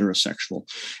myself are heterosexual,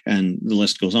 and the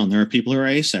list goes on. There are people who are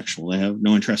asexual, they have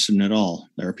no interest in it at all.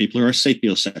 There are people who are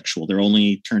sapiosexual, they're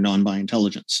only turned on by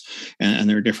intelligence, and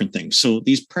there are different things. So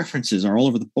these preferences are all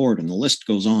over the board, and the list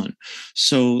goes on.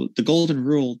 So the Golden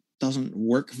Rule doesn't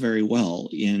work very well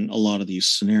in a lot of these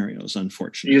scenarios,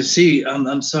 unfortunately. You see,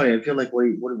 I'm sorry. I feel like what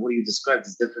you described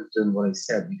is different than what I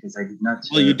said, because I did not.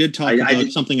 Well, you did talk about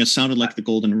something that sounded like the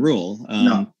Golden Rule.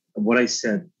 No, what I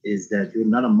said is that you're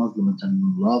not a Muslim until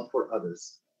you love for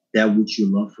others that which you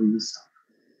love for yourself.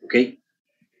 Okay?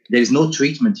 There is no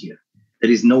treatment here.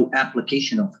 There is no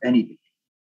application of anything.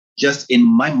 Just in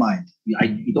my mind,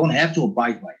 you don't have to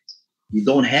abide by it. You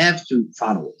don't have to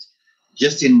follow it.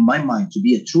 Just in my mind, to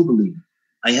be a true believer,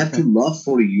 I have to love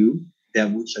for you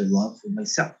that which I love for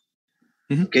myself.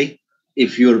 Mm-hmm. Okay?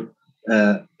 If you're,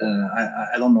 I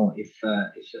don't know, if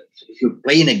you're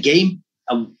playing a game,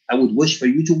 I would wish for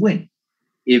you to win.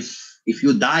 If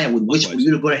you die, I would wish for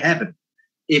you to go to heaven.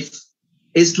 If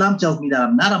Islam tells me that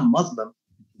I'm not a Muslim,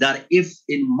 that if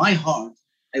in my heart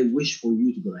I wish for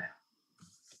you to go to heaven.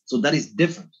 So that is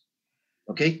different.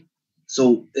 Okay?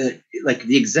 So, like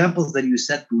the examples that you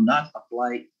said do not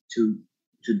apply to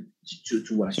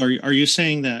what I said. So are you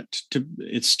saying that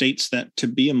it states that to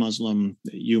be a Muslim,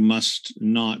 you must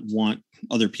not want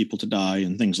other people to die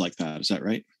and things like that? Is that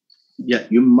right? Yeah,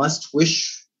 you must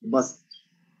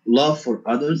love for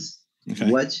others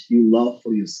what you love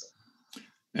for yourself.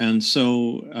 And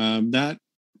so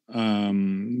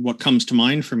what comes to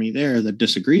mind for me there that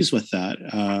disagrees with that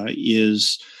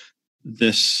is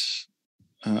this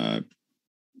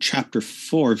chapter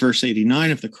 4, verse 89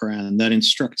 of the Quran that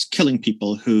instructs killing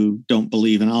people who don't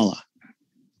believe in Allah.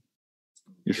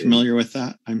 You're familiar with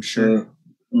that, I'm sure.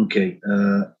 Okay.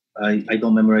 I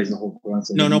don't memorize the whole Quran.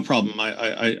 So no problem.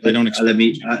 I don't expect.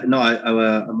 I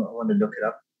want to look it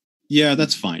up. Yeah,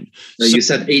 that's fine. So you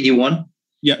said 81?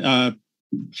 Yeah.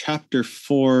 Chapter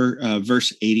 4,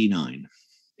 verse 89.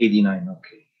 89.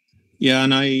 Okay. Yeah,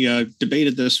 and I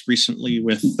debated this recently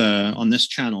with on this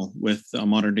channel with a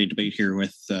modern day debate here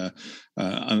with a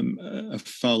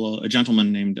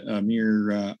gentleman named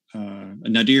Nadir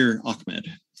Ahmed.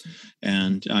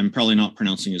 And I'm probably not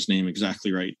pronouncing his name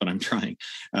exactly right, but I'm trying.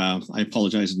 I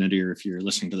apologize, Nadir, if you're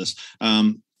listening to this.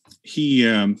 He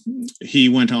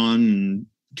went on and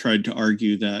tried to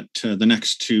argue that the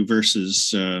next two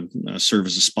verses serve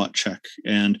as a spot check.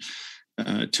 And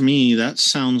to me, that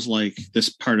sounds like this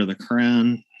part of the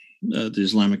Quran, the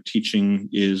Islamic teaching,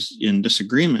 is in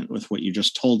disagreement with what you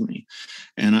just told me.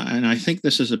 And I think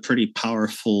this is a pretty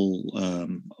powerful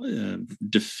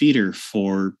defeater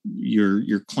for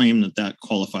your claim that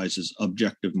qualifies as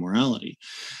objective morality.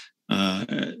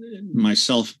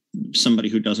 Myself, somebody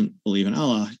who doesn't believe in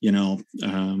Allah,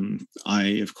 I,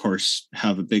 of course,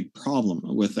 have a big problem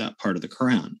with that part of the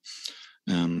Quran.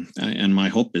 And my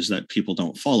hope is that people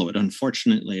don't follow it.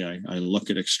 Unfortunately, I look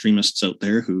at extremists out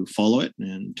there who follow it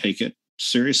and take it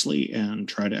seriously and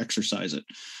try to exercise it.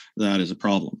 That is a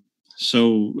problem.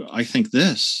 So I think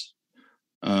this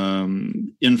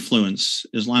Islamic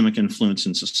influence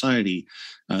in society,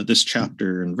 this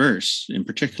chapter and verse in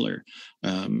particular,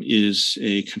 is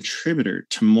a contributor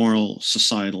to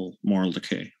societal moral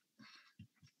decay.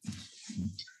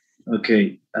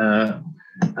 Okay.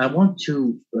 I want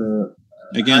to...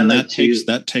 Again, that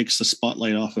takes the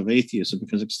spotlight off of atheism,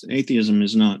 because atheism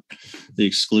is not the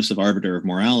exclusive arbiter of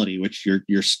morality, which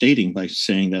you're stating by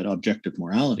saying that objective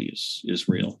morality is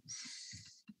real.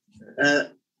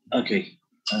 Okay.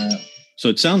 So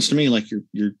it sounds to me like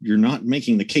you're not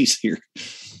making the case here.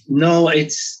 No,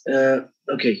 it's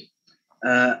okay.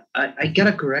 I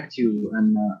gotta correct you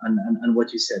on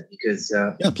what you said, because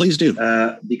yeah, please do.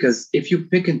 Because if you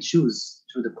pick and choose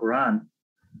to the Quran,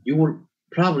 you will.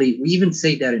 Probably, we even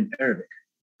say that in Arabic.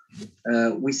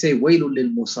 We say "Wailul lil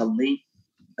musallin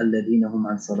alladhina hum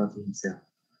an salatihim sahun."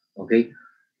 Okay,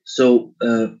 so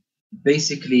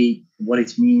basically, what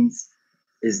it means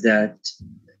is that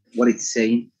what it's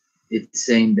saying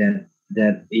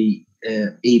that a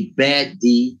bad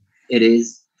deed it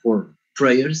is for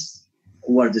prayers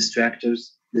who are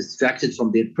distracted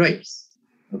from their prayers.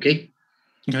 Okay.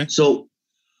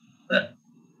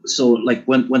 So like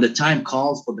when the time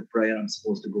calls for the prayer, I'm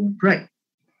supposed to go and pray.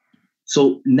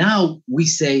 So now we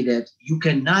say that you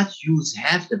cannot use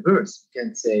half the verse. You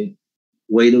can say,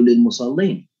 Wailul lil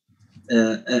musallin,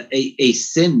 a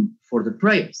sin for the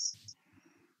prayers.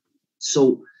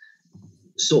 So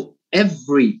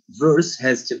every verse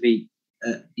has to be,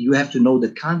 you have to know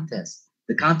the context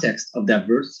of that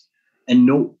verse and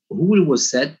know who it was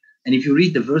said. And if you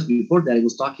read the verse before that, it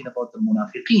was talking about the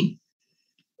munafiqeen.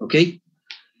 Okay?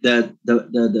 The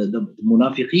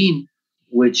munafiqeen,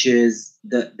 which is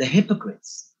the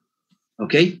hypocrites,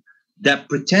 okay, that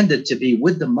pretended to be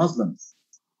with the Muslims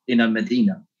in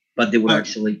Medina, but they were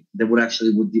actually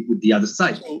with the other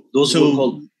side. Those were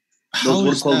called.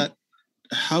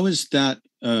 How is that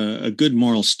a good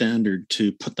moral standard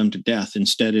to put them to death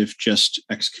instead of just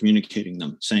excommunicating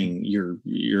them, saying you're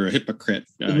a hypocrite?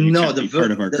 You can't be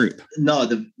part of our group. No,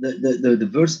 the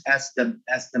verse asked them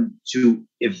to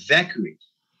evacuate.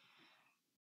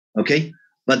 Okay,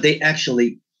 but they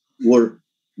actually were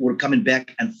coming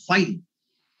back and fighting.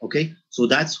 Okay, so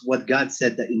that's what God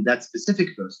said that in that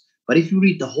specific verse. But if you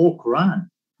read the whole Quran,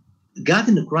 God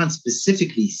in the Quran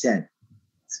specifically said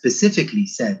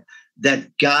that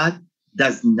God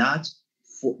does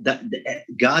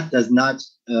not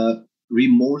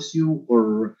remorse you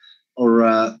or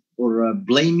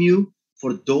blame you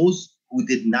for those who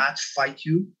did not fight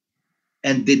you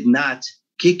and did not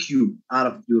kick you out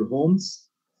of your homes,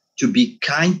 to be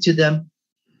kind to them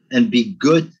and be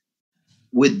good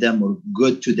with them or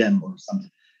good to them or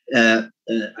something.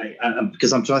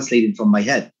 Because I'm translating from my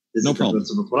head. This no is problem. The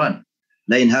verse of the Quran.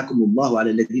 La yanhakumullahu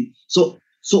ala alladhina. So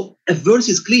a verse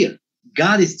is clear.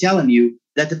 God is telling you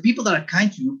that the people that are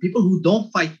kind to you, people who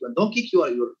don't fight you and don't kick you out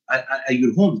of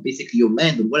your homes, basically your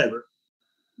land or whatever,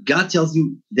 God tells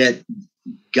you that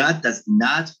God does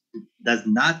not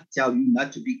tell you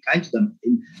not to be kind to them,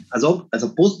 as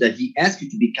opposed to that He asks you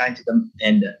to be kind to them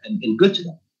and good to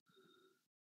them.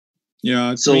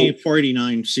 Yeah, to me,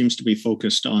 489 seems to be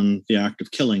focused on the act of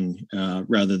killing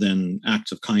rather than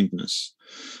acts of kindness.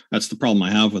 That's the problem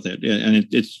I have with it. And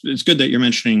it's good that you're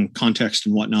mentioning context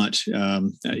and whatnot.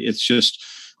 It's just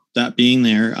that being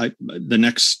there, the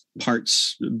next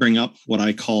parts bring up what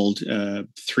I called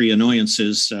three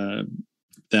annoyances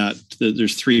that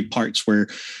there's three parts where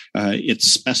it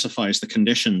specifies the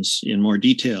conditions in more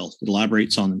detail,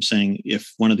 elaborates on them, saying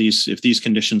if these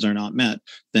conditions are not met,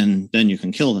 then you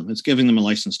can kill them. It's giving them a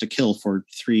license to kill for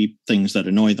three things that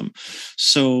annoy them.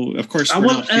 So of course, I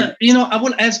will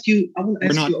ask you. I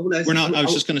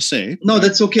was just going to say. No,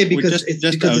 that's okay because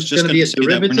it's going to be a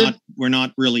derivative. We're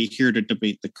not really here to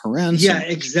debate the Quran. Yeah,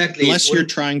 exactly. Unless you're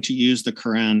trying to use the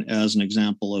Quran as an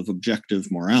example of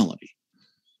objective morality.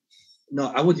 No,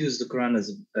 I would use the Quran as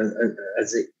a.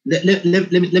 Let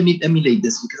me lay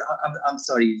this because I'm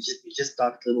sorry. You just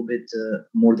talked a little bit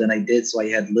more than I did, so I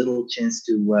had little chance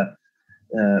to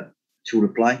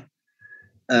reply.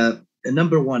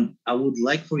 Number one, I would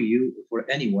like for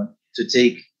anyone to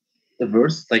take a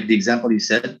verse like the example you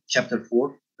said, chapter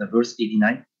 4, the verse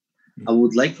 89. Mm-hmm. I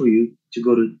would like for you to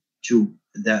go to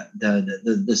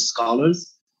the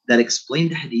scholars that explain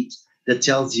the hadith that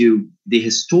tells you the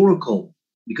historical.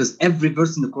 Because every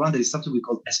verse in the Quran, there is something we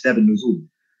call asbab al-nuzul.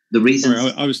 The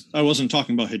reasons. I wasn't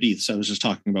talking about hadiths. I was just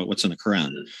talking about what's in the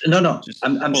Quran. No.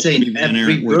 I'm saying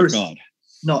every verse.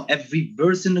 No, every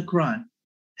verse in the Quran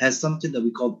has something that we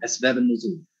call asbab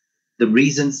al-nuzul. The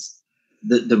reasons,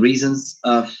 the reasons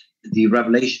of the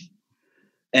revelation,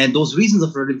 and those reasons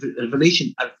of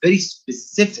revelation are very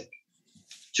specific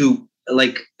to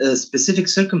specific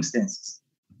circumstances.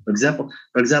 For example,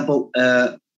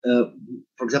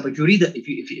 if you read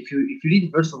a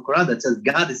verse from Quran that says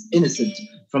God is innocent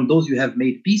from those you have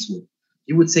made peace with,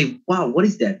 you would say, "Wow, what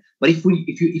is that?" But if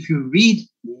you read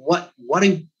what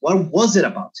was it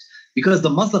about? Because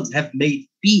the Muslims have made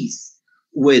peace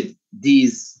with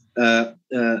these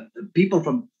people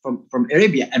from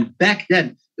Arabia, and back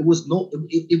then it was the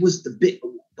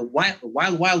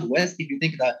wild west. If you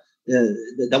think that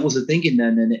that was a thing in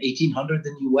 1800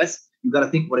 in the US. You got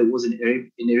to think what it was in Arabia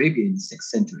in the 6th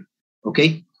century.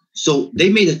 Okay, so they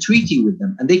made a treaty with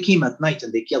them, and they came at night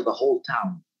and they killed the whole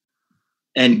town.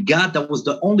 And God, that was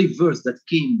the only verse that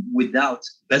came without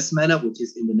Basmala, which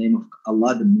is in the name of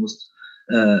Allah, the most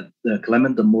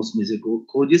clement, the most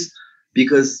misericordious,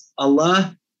 because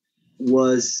Allah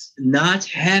was not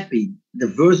happy. The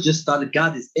verse just started,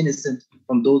 God is innocent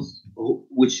from those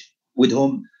with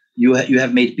whom you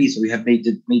have made peace, or you have made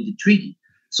the treaty.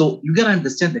 So you got to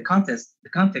understand the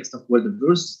context of where the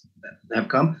verse have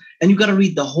come, and you got to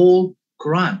read the whole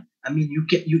Quran. I mean,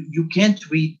 you can't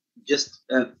read just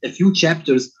a few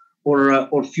chapters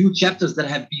or few chapters that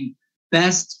have been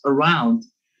passed around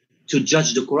to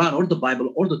judge the Quran or the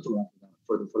Bible or the Torah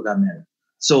for that matter.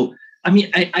 So I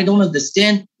mean, I don't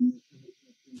understand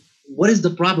what is the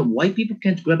problem. Why people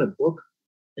can't grab a book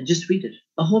and just read it,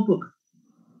 a whole book.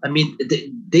 I mean,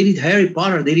 they read Harry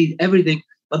Potter, they read everything.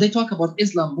 But they talk about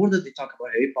Islam more than they talk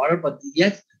about Harry Potter, but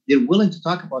yet they're willing to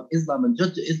talk about Islam and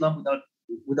judge Islam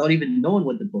without even knowing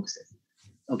what the book says.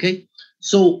 Okay?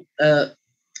 So,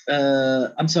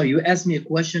 I'm sorry, you asked me a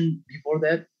question before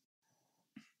that?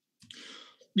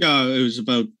 Yeah, it was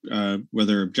about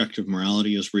whether objective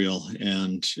morality is real,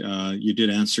 and you did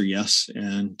answer yes,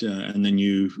 and then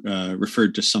you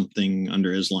referred to something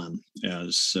under Islam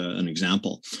as an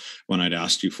example when I'd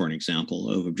asked you for an example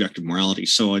of objective morality.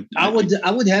 So I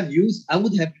would have used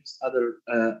other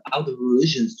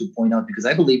religions to point out, because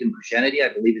I believe in Christianity,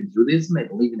 I believe in Judaism, I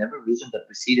believe in every religion that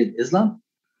preceded Islam.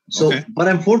 So, okay. But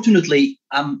unfortunately,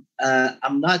 I'm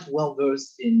not well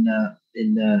versed in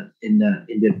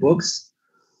their books.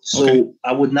 So okay.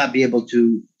 I would not be able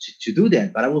to do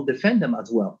that, but I will defend them as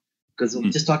well. Because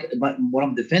I'm just talking about what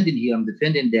I'm defending here. I'm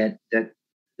defending that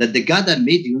the God that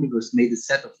made the universe made a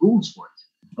set of rules for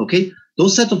it. Okay,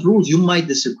 those set of rules, you might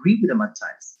disagree with them at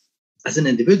times as an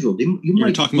individual.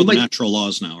 You're talking about the natural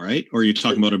laws now, right? Or are you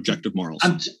talking about objective morals?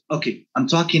 I'm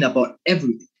talking about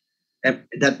everything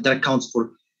that accounts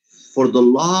for the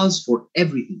laws, for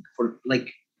everything. For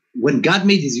like when God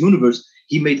made His universe.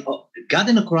 He made God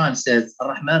in the Quran says,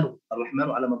 "Ar-Rahmanu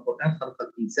alama al-Quran khalaqa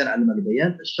al-insan alama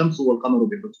al-bayan, ash-shamsu wal-qamaru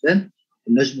bi-husban,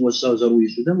 an-najmu wash-shajaru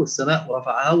yasjudan, was-sama'u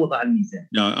rafa'aha wa wada'a al-mizan."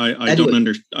 No, I don't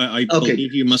understand. I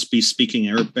believe you must be speaking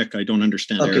Arabic. I don't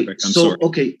understand Arabic. I'm sorry.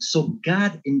 Okay, so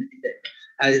God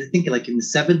I think like in the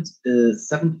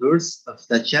seventh verse of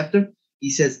that chapter, He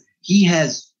says He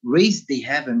has raised the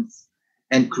heavens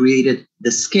and created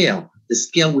the scale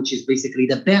which is basically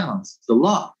the balance, the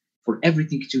law for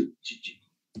everything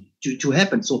to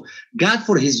happen. So God,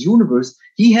 for His universe,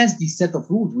 He has this set of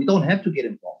rules. We don't have to get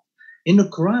involved. In the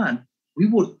Quran, we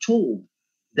were told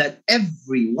that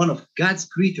every one of God's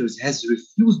creatures has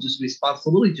refused this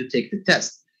responsibility to take the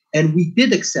test. And we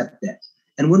did accept that.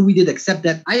 And when we did accept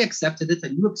that, I accepted it,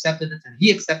 and you accepted it, and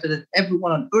he accepted it,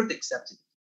 everyone on earth accepted it,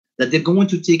 that they're going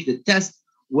to take the test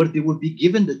where they will be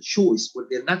given the choice, where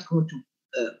they're not going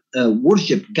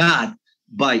worship God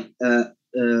by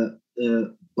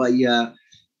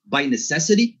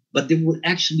necessity, but they will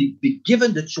actually be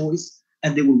given the choice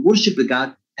and they will worship the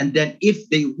God. And then if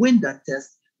they win that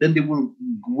test, then they will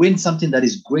win something that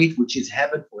is great, which is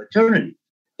heaven for eternity.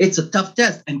 It's a tough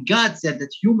test. And God said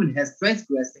that human has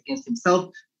transgressed against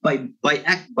himself by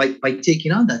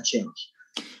taking on that challenge.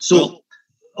 So,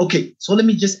 okay, so let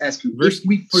me just ask you, if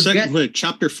we forget...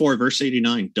 Chapter 4, verse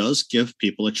 89 does give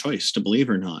people a choice to believe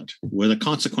or not, with a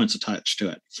consequence attached to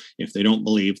it. If they don't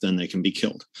believe, then they can be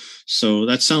killed. So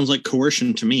that sounds like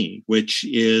coercion to me, which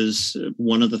is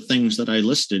one of the things that I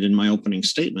listed in my opening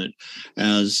statement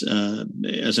as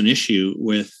an issue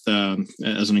with,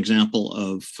 as an example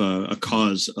of a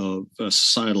cause of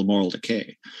societal moral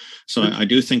decay. So I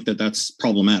do think that that's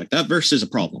problematic. That verse is a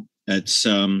problem. It's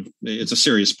a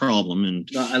serious problem, and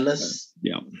unless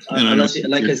unless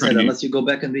you go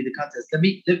back and read the context. Let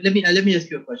me ask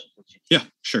you a question. Yeah,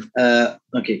 sure.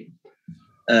 Okay.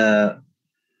 Do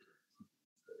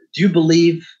you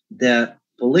believe that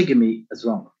polygamy is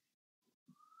wrong?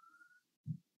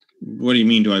 What do you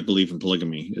mean? Do I believe in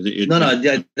polygamy? No,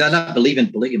 I not believe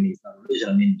in polygamy. It's not religion.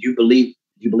 I mean, do you believe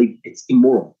it's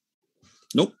immoral?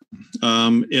 Nope.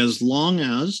 As long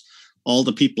as all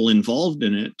the people involved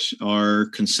in it are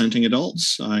consenting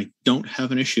adults, I don't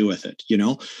have an issue with it.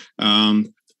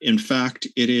 In fact,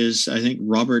 it is, I think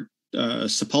Robert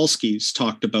Sapolsky's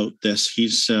talked about this.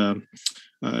 He's a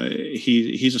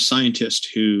scientist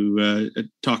who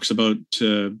talks about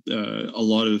a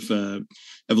lot of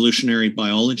evolutionary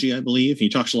biology, I believe. He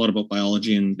talks a lot about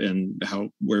biology and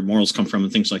where morals come from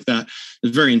and things like that.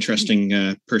 It's a very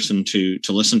interesting person to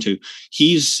listen to.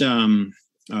 He's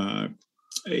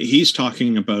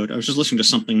talking about, I was just listening to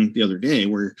something the other day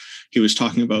where he was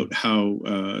talking about how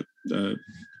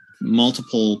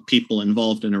multiple people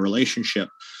involved in a relationship,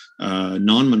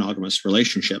 non-monogamous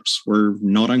relationships, were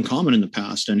not uncommon in the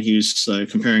past. And he's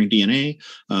comparing DNA,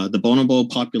 the bonobo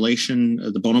population,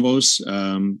 the bonobos,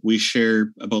 we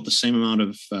share about the same amount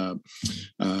of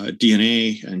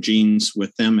DNA and genes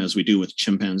with them as we do with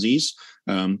chimpanzees.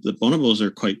 The bonobos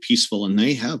are quite peaceful and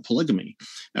they have polygamy.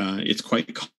 It's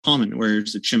quite common,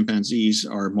 whereas the chimpanzees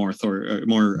are more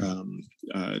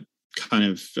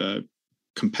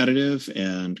competitive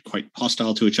and quite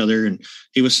hostile to each other. And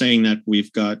he was saying that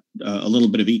we've got a little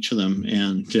bit of each of them,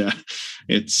 and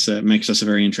it makes us a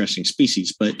very interesting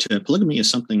species. But polygamy is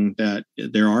something that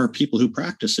there are people who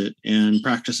practice it and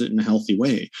practice it in a healthy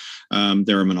way.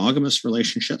 There are monogamous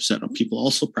relationships that people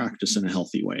also practice in a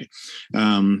healthy way.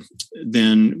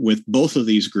 Then with both of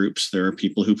these groups, there are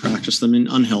people who practice them in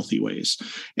unhealthy ways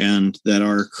and that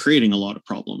are creating a lot of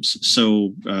problems.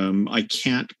 So I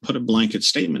can't put a blanket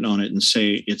statement on it and say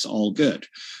it's all good.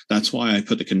 That's why I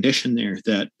put the condition there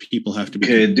that people have to be.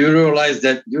 Okay. Do you realize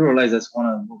that's one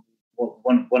of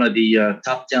the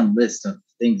top 10 lists of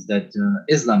things that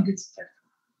Islam gets attacked?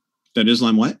 That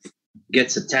Islam what?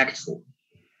 Gets attacked for.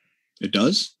 It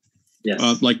does? Yes.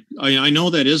 I know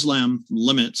that Islam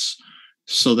limits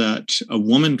so that a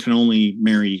woman can only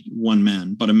marry one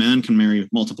man, but a man can marry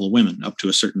multiple women up to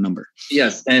a certain number.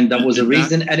 Yes, and that was a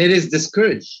reason, and it is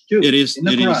discouraged too. It is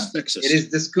sexist. It is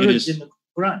discouraged in the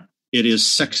Quran. It is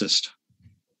sexist.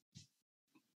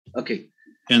 Okay.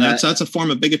 And that's a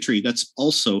form of bigotry that's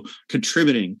also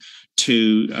contributing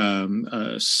to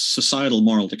societal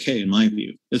moral decay, in my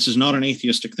view. This is not an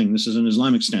atheistic thing. This is an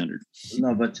Islamic standard.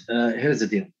 No, but here's the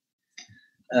deal.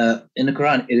 In the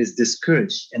Quran, it is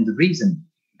discouraged. And the reason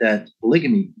that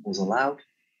polygamy was allowed,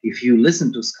 if you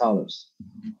listen to scholars,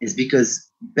 is because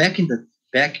back in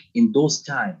those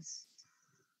times,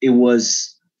 it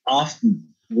was often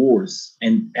wars.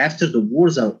 And after the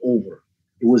wars are over,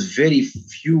 it was very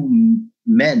few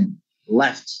men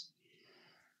left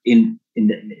in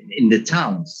the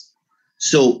towns.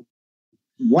 So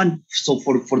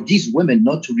for these women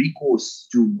not to recourse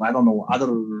to, I don't know,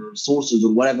 other sources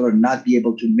or whatever, and not be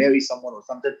able to marry someone or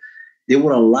something, they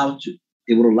were allowed to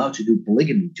do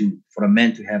polygamy for a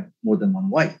man to have more than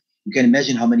one wife. You can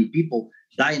imagine how many people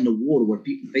die in the war where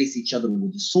people face each other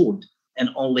with a sword and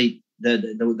only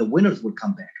the winners will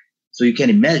come back. So you can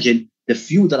imagine the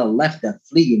few that are left that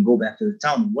flee and go back to the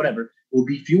town or whatever will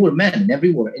be fewer men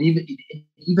everywhere, and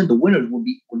even the winners will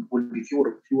be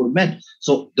fewer men.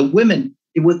 So the women,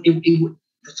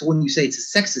 so when you say it's a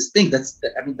sexist thing, that's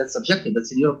subjective.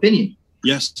 That's in your opinion.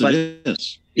 Yes, it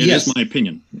is. It is my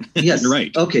opinion. Yes, you're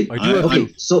right. Okay.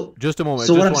 So just a moment.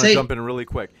 So I what just I'm want saying, to jump in really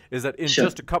quick. Is that in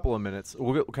just a couple of minutes,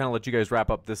 we'll kind of let you guys wrap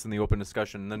up this in the open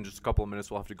discussion, and then just a couple of minutes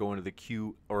we'll have to go into the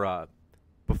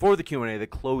before the Q&A, the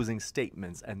closing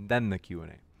statements, and then the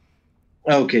Q&A.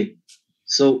 Okay.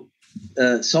 So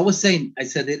So I was saying, I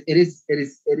said it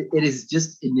is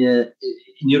just in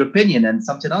your opinion, and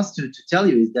something else to tell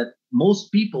you is that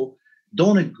most people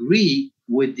don't agree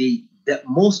with that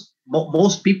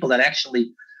most people that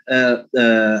actually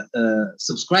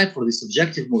subscribe for the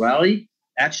subjective morality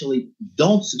actually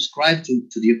don't subscribe to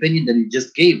the opinion that you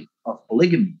just gave of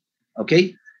polygamy.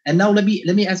 Okay, and now let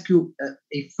me ask you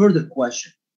a further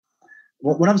question.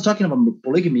 When I was talking about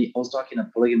polygamy, I was talking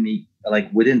about polygamy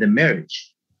like within the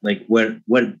marriage, like where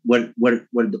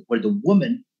the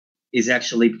woman is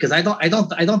actually, because I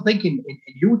don't think in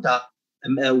Utah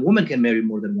a woman can marry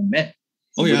more than one man.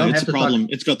 So it's a problem.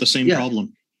 It's got the same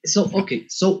problem. So okay,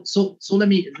 so let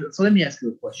me ask you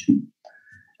a question.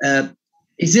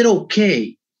 Is it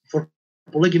okay for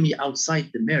polygamy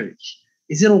outside the marriage?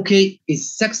 Is it okay?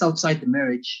 Is sex outside the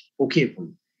marriage okay for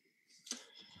you?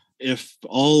 If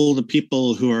all the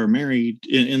people who are married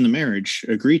in the marriage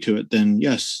agree to it, then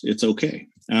yes, it's okay.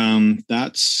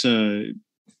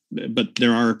 But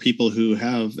there are people who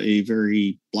have a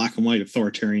very black and white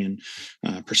authoritarian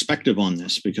perspective on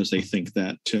this because they think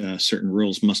that certain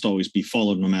rules must always be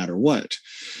followed no matter what.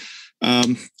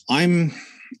 I'm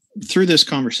through this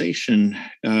conversation,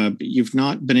 you've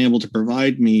not been able to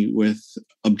provide me with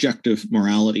objective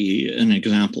morality, an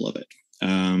example of it.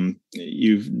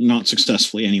 You've not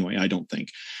successfully anyway, I don't think.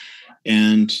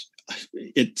 And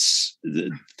it's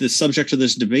the subject of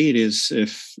this debate is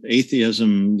if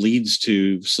atheism leads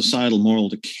to societal moral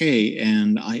decay,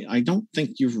 and I don't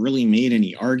think you've really made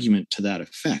any argument to that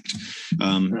effect.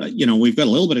 We've got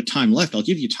a little bit of time left. I'll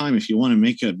give you time if you want to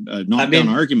make a knockdown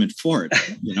argument for it.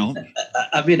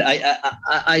 I mean,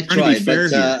 I tried,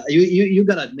 but you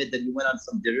gotta admit that you went on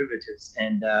some derivatives,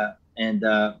 and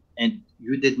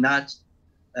you did not.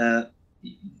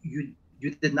 You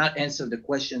did not answer the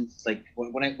questions. Like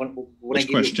when I Which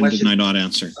gave question you a question, did I not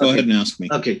answer? Go ahead and ask me.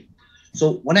 Okay,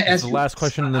 so when I asked the you, last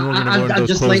question, and then we're going to go into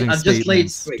those closing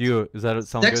statements. Does that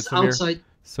sound good, Samir?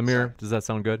 Samir, does that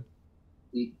sound good?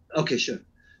 Okay, sure.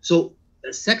 So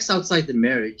sex outside the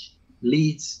marriage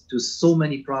leads to so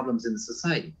many problems in the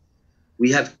society. We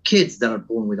have kids that are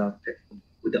born without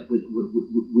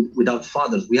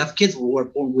fathers. We have kids who are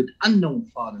born with unknown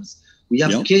fathers. We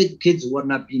have kids who are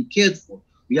not being cared for.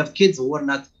 We have kids who are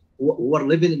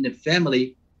living in a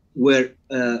family where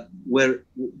there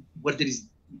is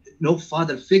no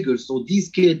father figure. So these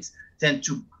kids tend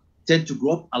to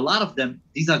grow up. A lot of them,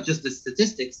 these are just the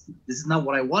statistics. This is not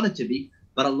what I want it to be,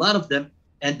 but a lot of them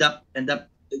end up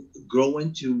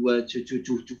growing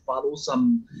to follow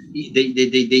some. They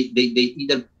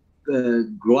either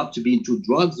grow up to be into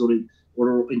drugs or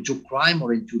into crime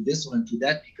or into this or into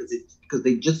that because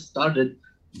they just started.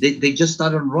 They just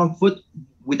started on the wrong foot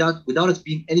without it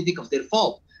being anything of their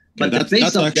fault. But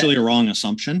that's actually a wrong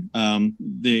assumption.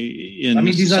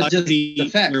 These are just the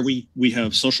facts. Where we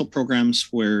have social programs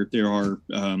where there are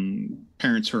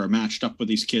parents who are matched up with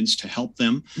these kids to help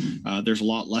them. There's a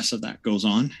lot less of that goes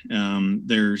on.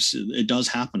 It does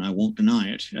happen. I won't deny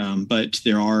it. But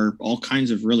there are all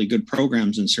kinds of really good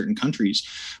programs in certain countries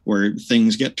where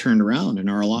things get turned around and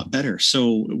are a lot better.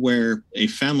 So where a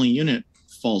family unit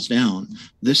falls down,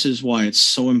 this is why it's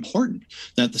so important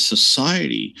that the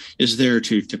society is there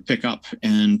to pick up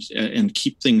and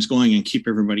keep things going and keep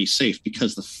everybody safe,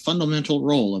 because the fundamental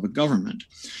role of a government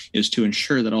is to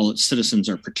ensure that all its citizens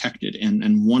are protected.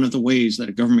 And one of the ways that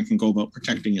a government can go about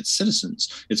protecting its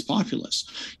citizens, its populace,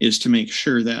 is to make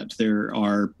sure that there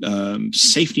are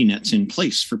safety nets in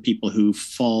place for people who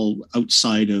fall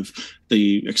outside of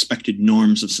the expected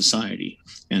norms of society.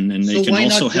 And then they can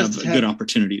also have a good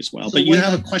opportunity as well. But you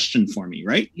have a question for me,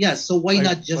 right? Yeah. So why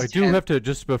not just? I do have to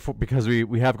just before, because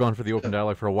we have gone for the open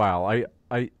dialogue for a while.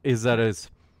 I'm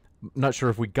not sure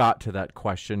if we got to that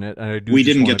question. And we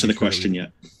didn't get to the question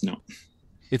yet. No.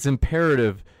 It's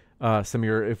imperative,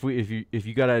 Samir, if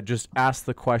you gotta just ask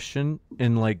the question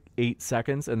in like 8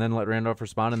 seconds and then let Randolph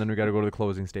respond, and then we got to go to the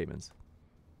closing statements.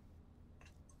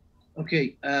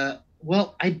 Okay.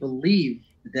 Well, I believe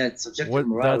that subjective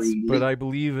morality. But I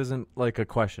believe isn't like a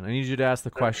question. I need you to ask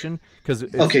the question because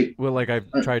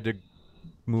I've tried to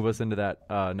move us into that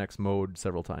next mode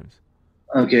several times.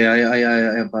 Okay,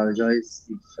 I apologize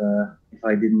if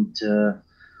I didn't.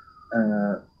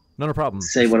 No problem.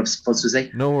 Say what I'm supposed to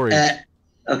say. No worries.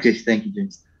 Okay, thank you,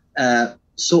 James.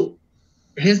 So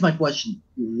here's my question: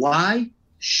 why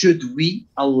should we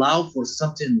allow for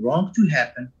something wrong to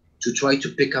happen to try to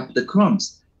pick up the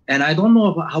crumbs? And I don't know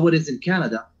about how it is in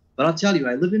Canada, but I'll tell you,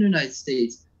 I live in the United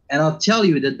States, and I'll tell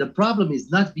you that the problem is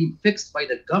not being fixed by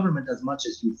the government as much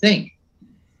as you think.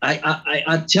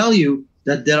 I tell you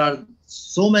that there are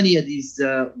so many of these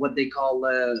what they call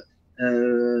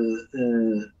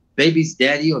baby's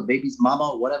daddy or baby's mama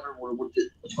or whatever. What you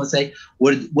want to say?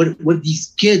 Where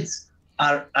these kids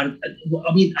are. I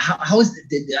mean, how is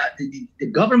the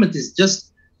government is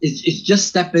just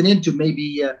stepping in to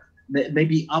maybe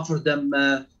offer them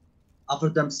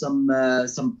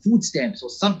some food stamps or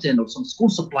something, or some school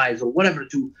supplies or whatever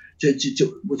to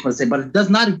what I say, but it does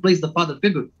not replace the father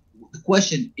figure. The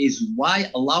question is, why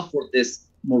allow for this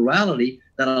morality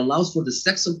that allows for the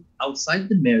sex outside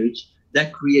the marriage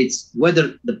that creates,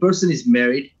 whether the person is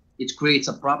married, it creates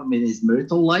a problem in his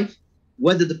marital life.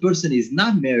 Whether the person is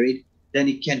not married, then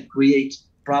it can create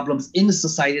problems in the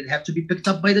society that have to be picked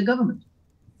up by the government.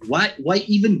 Why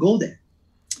even go there?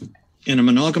 In a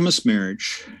monogamous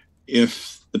marriage,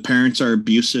 if the parents are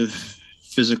abusive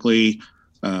physically,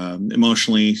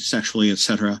 emotionally, sexually,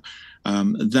 etc.,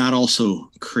 that also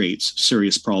creates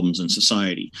serious problems in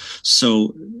society.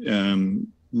 So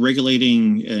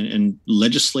regulating and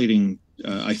legislating,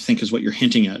 I think, is what you're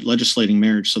hinting at. Legislating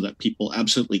marriage so that people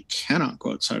absolutely cannot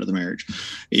go outside of the marriage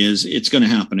it's going to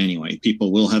happen anyway.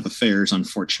 People will have affairs,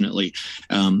 unfortunately,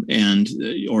 or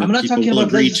people will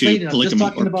agree to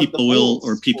polygamy,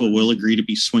 or people will agree to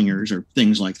be swingers or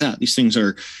things like that. These things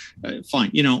are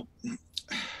fine.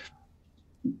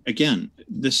 Again,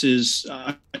 this is.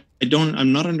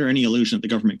 I'm not under any illusion that the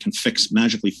government can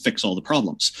magically fix all the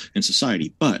problems in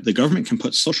society, but the government can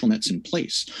put social nets in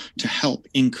place to help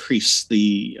increase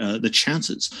the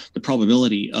chances, the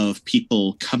probability of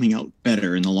people coming out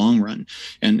better in the long run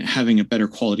and having a better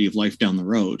quality of life down the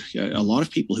road. A lot of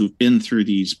people who've been through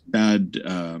these bad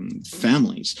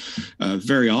families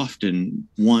very often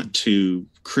want to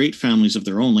create families of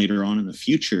their own later on in the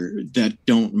future that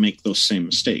don't make those same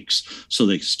mistakes, so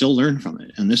they still learn from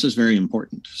it. And this is very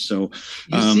important. So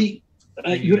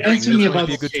you're answering me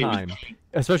about a good time,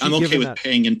 especially I'm okay with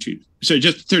paying into. So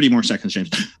just 30 more seconds,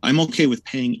 James. I'm okay with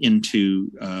paying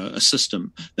into a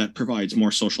system that provides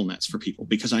more social nets for people,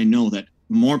 because I know that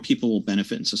more people will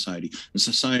benefit in society, and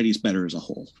society is better as a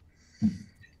whole.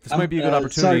 This might be a good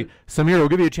opportunity. Samir, we'll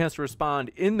give you a chance to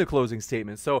respond in the closing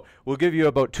statement. So we'll give you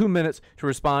about 2 minutes to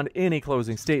respond in a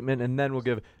closing statement, and then we'll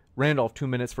give Randolph 2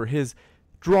 minutes for his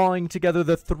drawing together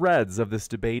the threads of this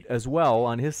debate as well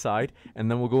on his side, and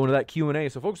then we'll go into that Q&A.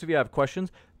 So, folks, if you have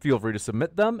questions, feel free to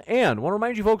submit them. And I want to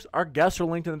remind you, folks, our guests are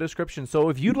linked in the description. So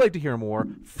if you'd like to hear more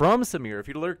from Samir, if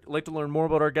you'd like to learn more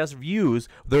about our guest views,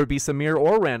 whether it be Samir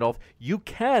or Randolph, you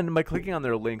can by clicking on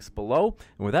their links below.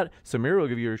 And with that, Samir will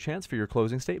give you your chance for your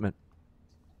closing statement.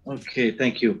 Okay,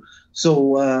 thank you.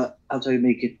 So I'll try to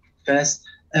make it fast.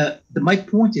 My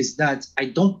point is that I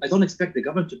don't expect the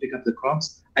government to pick up the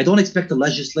crumbs. I don't expect the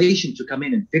legislation to come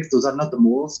in and fix. Those are not the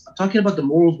morals. I'm talking about the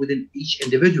morals within each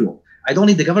individual. I don't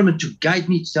need the government to guide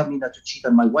me, to tell me not to cheat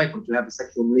on my wife or to have a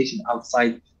sexual relation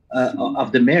outside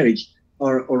of the marriage,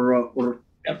 or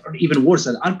even worse,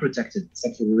 an unprotected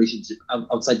sexual relationship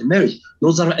outside the marriage.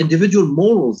 Those are individual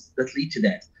morals that lead to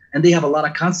that, and they have a lot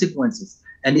of consequences.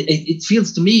 And it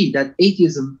feels to me that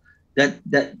atheism that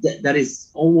is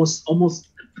almost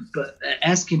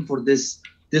asking for this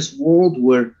world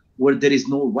where there is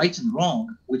no right and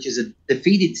wrong, which is a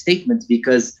defeated statement,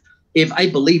 because if I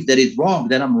believe that is wrong,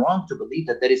 then I'm wrong to believe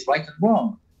that there is right and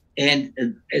wrong. And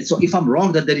so if I'm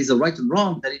wrong that there is a right and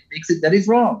wrong, then it makes it that is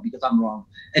wrong because I'm wrong.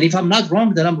 And if I'm not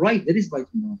wrong, then I'm right. That is right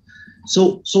and wrong.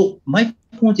 So my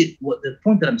point is, the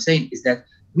point that I'm saying is that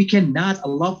we cannot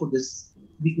allow for this.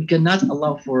 We cannot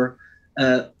allow for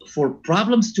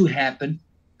problems to happen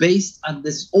based on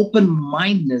this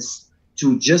open-mindedness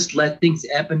to just let things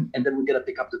happen and then we're going to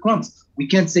pick up the crumbs. We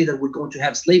can't say that we're going to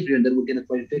have slavery and then we're going to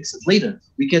try to fix it later.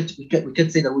 We can't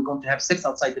say that we're going to have sex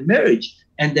outside the marriage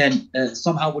and then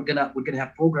somehow we're gonna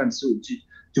have programs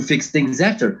to fix things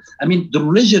after. I mean, the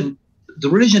religion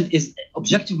is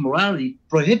objective morality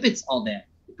prohibits all that.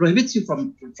 It prohibits you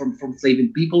from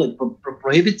enslaving people. It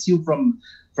prohibits you from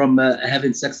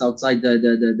having sex outside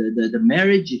the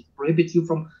marriage. It prohibits you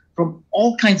from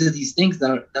all kinds of these things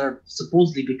that are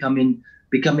supposedly becoming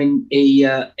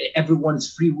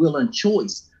everyone's free will and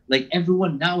choice. Like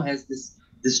everyone now has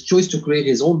this choice to create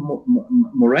his own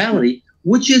morality,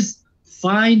 which is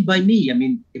fine by me. I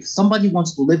mean, if somebody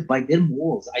wants to live by their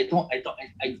morals, I'm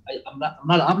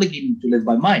not obligated to live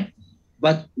by mine.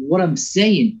 But what I'm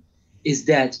saying is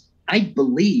that I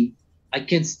believe I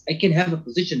can have a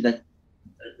position that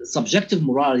subjective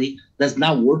morality does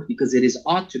not work because it is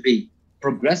ought to be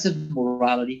progressive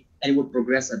morality, and it will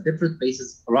progress at different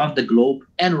paces around the globe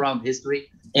and around history,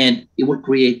 and it will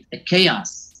create a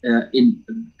chaos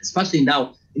especially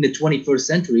now in the 21st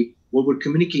century, where we're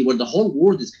communicating, where the whole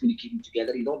world is communicating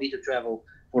together. You don't need to travel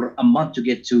for a month to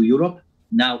get to Europe.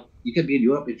 Now you can be in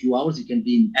Europe in a few hours, you can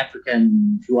be in Africa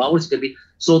in a few hours, you can be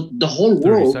so the whole 30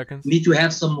 world seconds. need to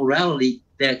have some morality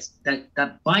that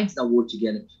binds the world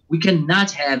together. We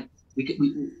cannot have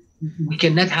we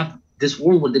cannot have this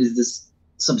world where there is this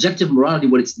subjective morality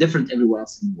where it's different everywhere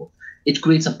else in the world. It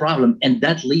creates a problem, and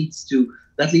that leads to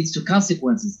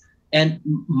consequences. And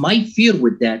my fear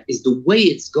with that is the way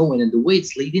it's going and the way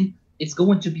it's leading. It's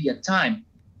going to be a time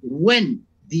when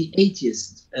the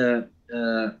atheist,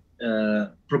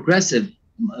 progressive,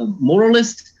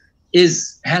 moralist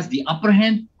has the upper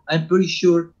hand. I'm pretty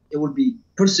sure it will be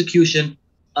persecution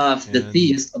of the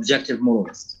theist, objective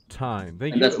moralist. Time.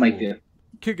 Thank and you. That's my fear.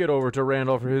 Kick it over to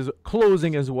Randall for his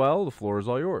closing as well. The floor is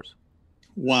all yours.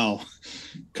 Wow.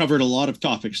 Covered a lot of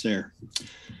topics there.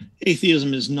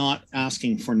 Atheism is not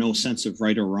asking for no sense of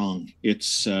right or wrong.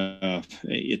 It's an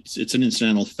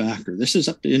incidental factor. This is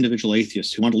up to individual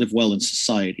atheists who want to live well in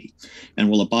society and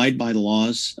will abide by the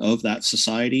laws of that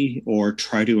society or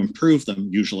try to improve them,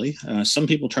 usually. Some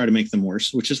people try to make them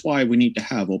worse, which is why we need to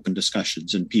have open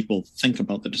discussions and people think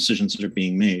about the decisions that are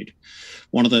being made.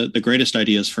 One of the greatest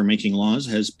ideas for making laws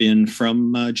has been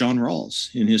from John Rawls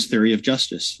in his Theory of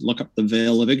Justice. Look up the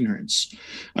veil of ignorance.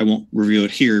 I won't review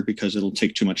it here because it'll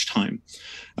take too much time.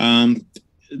 I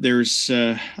just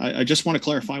want to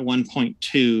clarify one point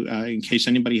too, in case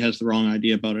anybody has the wrong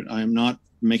idea about it. I am not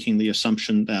making the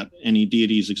assumption that any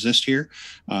deities exist here.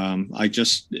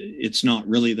 It's not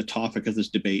really the topic of this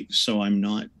debate. So I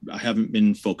haven't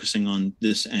been focusing on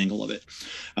this angle of it.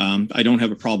 I don't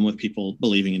have a problem with people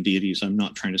believing in deities. I'm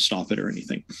not trying to stop it or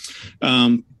anything.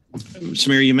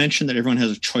 Samir, you mentioned that everyone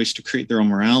has a choice to create their own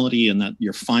morality and that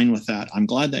you're fine with that. I'm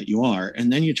glad that you are.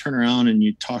 And then you turn around and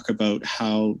you talk about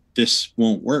how this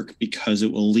won't work because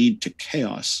it will lead to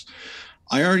chaos.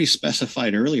 I already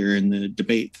specified earlier in the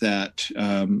debate that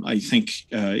I think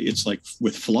it's like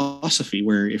with philosophy,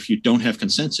 where if you don't have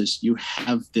consensus, you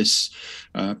have this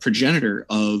progenitor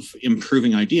of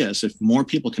improving ideas. If more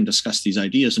people can discuss these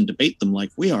ideas and debate them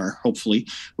like we are, hopefully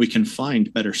we can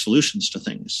find better solutions to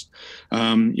things.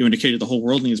 You indicated the whole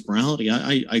world needs morality.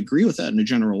 I agree with that in a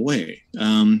general way.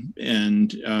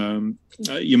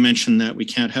 You mentioned that we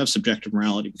can't have subjective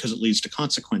morality because it leads to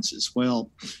consequences.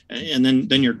 Well, and then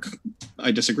I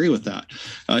disagree with that.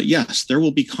 Yes, there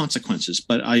will be consequences,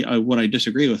 but what I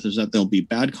disagree with is that there'll be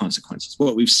bad consequences.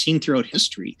 What we've seen throughout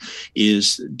history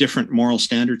is different moral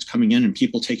standards coming in and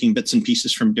people taking bits and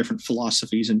pieces from different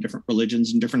philosophies and different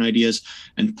religions and different ideas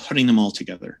and putting them all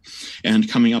together and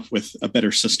coming up with a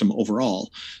better system overall.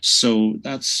 So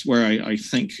that's where I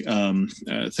think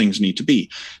things need to be.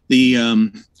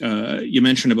 You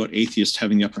mentioned about atheists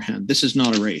having the upper hand. This is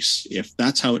not a race. If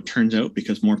that's how it turns out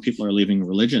because more people are leaving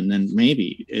religion, then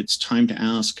maybe it's time to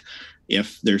ask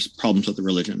if there's problems with the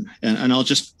religion. And I'll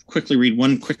just quickly read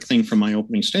one quick thing from my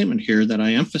opening statement here that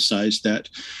I emphasized that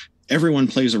everyone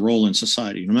plays a role in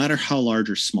society, no matter how large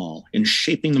or small, in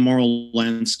shaping the moral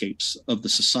landscapes of the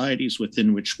societies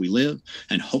within which we live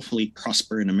and hopefully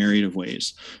prosper in a myriad of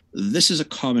ways. This is a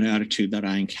common attitude that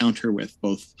I encounter with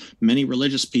both many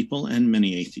religious people and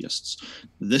many atheists.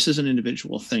 This is an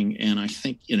individual thing, and I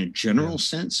think in a general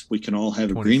sense, we can all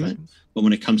have agreement. Seconds. But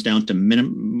when it comes down to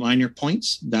minor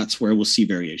points, that's where we'll see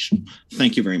variation.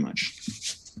 Thank you very much.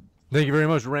 Thank you very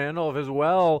much, Randolph, as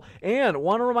well. And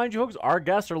want to remind you, folks, our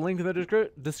guests are linked in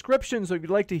the description, so if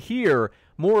you'd like to hear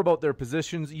more about their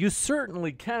positions, you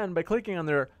certainly can by clicking on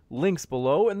their links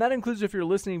below. And that includes if you're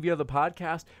listening via the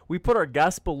podcast. We put our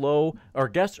guest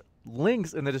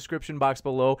links in the description box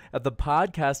below at the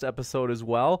podcast episode as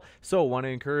well. So want to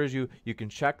encourage you, you can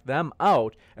check them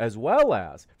out, as well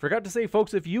as, forgot to say,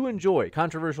 folks, if you enjoy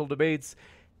controversial debates,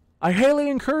 I highly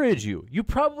encourage you. You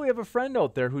probably have a friend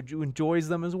out there who enjoys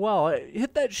them as well.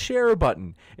 Hit that share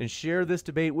button and share this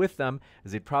debate with them,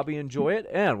 as they'd probably enjoy it.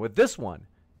 And with this one,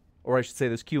 or I should say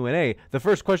this Q&A, the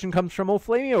first question comes from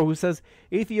Oflamio, who says,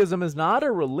 atheism is not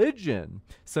a religion,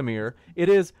 Samir. It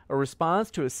is a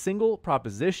response to a single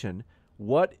proposition.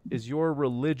 What is your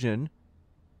religion,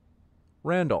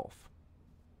 Randolph?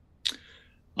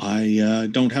 I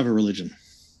don't have a religion.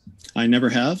 I never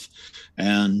have,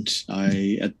 and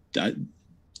I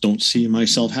don't see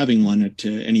myself having one at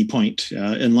any point,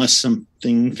 unless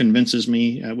something convinces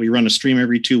me. We run a stream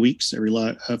every 2 weeks, every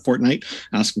fortnight,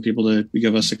 asking people to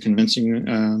give us to convince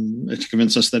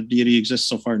us that deity exists.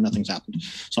 So far, nothing's happened.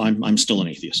 So I'm still an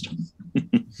atheist.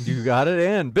 You got it.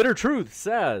 And Bitter Truth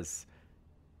says,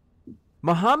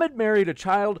 Muhammad married a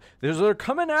child. They're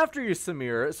coming after you,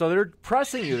 Samir. So they're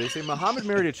pressing you. They say Muhammad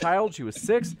married a child. She was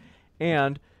 6,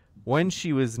 and when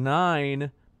she was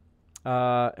 9,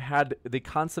 they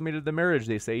consummated the marriage,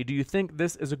 they say. Do you think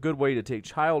this is a good way to take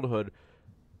childhood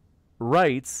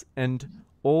rights and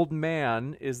old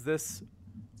man. Is this?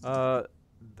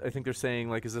 I think they're saying,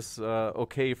 like, is this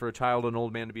okay for a child and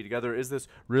old man to be together? Is this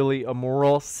really a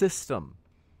moral system?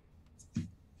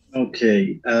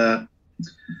 Okay.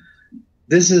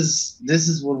 This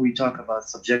is when we talk about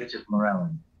subjective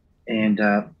morality, and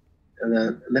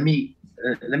let me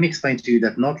explain to you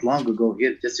that not long ago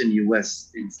here, just in the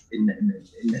U.S., in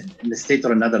the state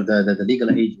or another, the legal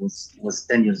age was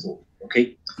 10 years old.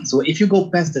 Okay, so if you go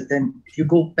past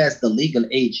the legal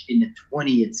age in the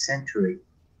 20th century,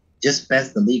 just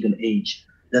past the legal age,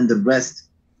 then the rest,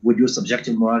 with your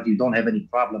subjective morality, you don't have any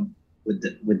problem with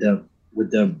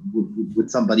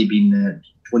somebody being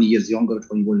 20 years younger,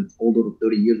 20 years older,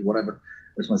 30 years, whatever.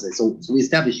 So we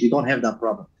established you don't have that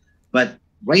problem. But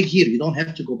right here, you don't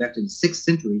have to go back to the 6th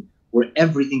century where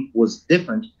everything was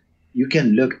different. You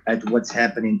can look at what was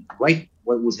happening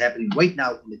right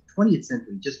now in the 20th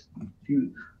century, just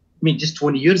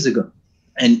 20 years ago,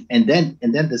 and then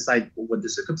decide what the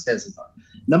circumstances are.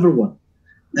 Number one,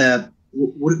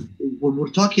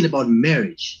 we're talking about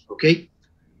marriage, okay?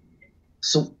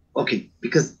 So, okay,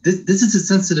 because this is a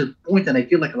sensitive point, and I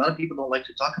feel like a lot of people don't like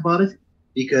to talk about it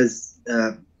because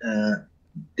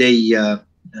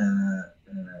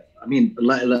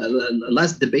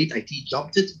last debate I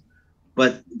jumped it,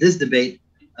 but this debate,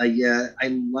 I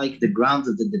like the grounds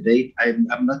of the debate.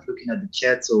 I'm not looking at the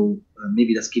chat, so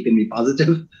maybe that's keeping me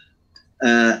positive.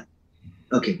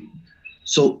 Okay,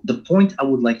 so the point I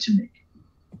would like to make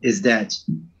is that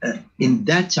in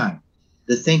that time,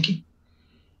 the thinking,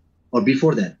 or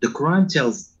before that, the Quran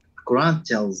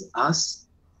tells us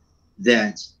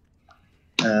that.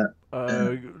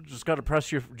 Just got to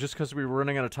press your, just because we were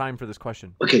running out of time for this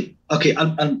question. Okay. I'll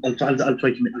try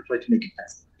to make it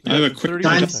fast. I have a quick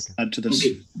time to add to this.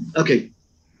 Okay.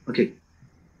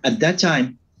 At that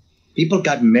time, people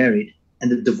got married, and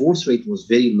the divorce rate was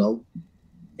very low,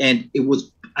 and it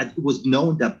was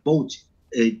known that both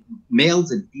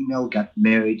males and females got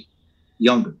married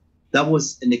younger. That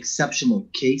was an exceptional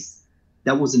case.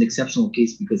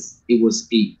 Because it was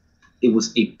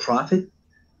a prophet,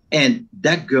 and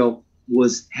that girl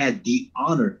had the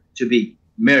honor to be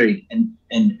married and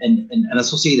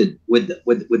associated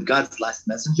with God's last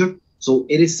messenger. So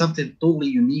it is something totally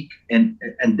unique and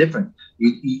different.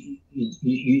 You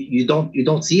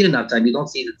don't see it in our time. You don't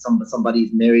see that somebody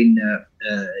is marrying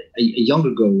a younger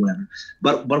girl or whatever.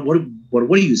 But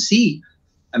what do you see?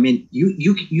 I mean,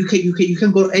 you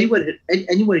can go anywhere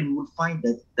and you will find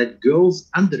that girls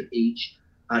underage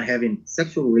are having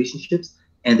sexual relationships,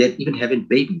 and they're even having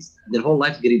babies. Their whole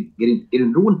life getting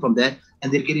ruined from that,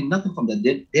 and they're getting nothing from that.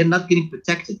 They're not getting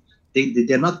protected.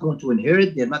 They're not going to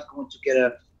inherit. They're not going to get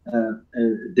a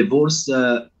divorce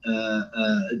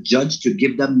judge to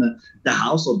give them the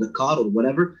house or the car or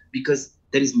whatever, because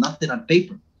there is nothing on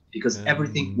paper, because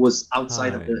everything was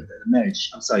outside of the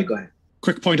marriage. I'm sorry, go ahead.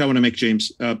 Quick point I want to make,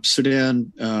 James.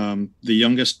 Sudan, the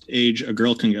youngest age a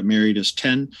girl can get married is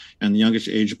 10, and the youngest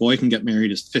age a boy can get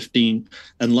married is 15,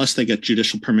 unless they get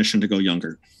judicial permission to go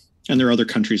younger. And there are other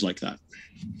countries like that.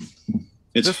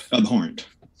 It's abhorrent,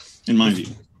 in my view.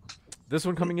 This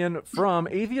one coming in from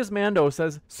Atheist Mando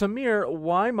says, Samir,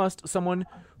 why must someone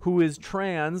who is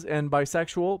trans and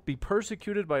bisexual be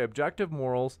persecuted by objective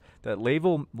morals that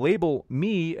label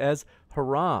me as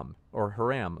haram or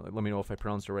haram? Let me know if I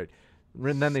pronounced it right.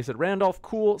 And then they said, Randolph,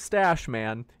 cool stash,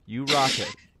 man. You rock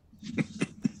it.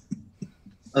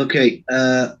 Okay.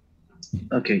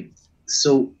 Okay.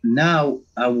 So now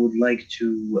I would like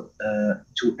to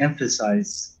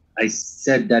emphasize, I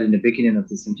said that in the beginning of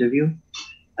this interview.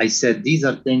 I said these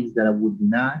are things that I would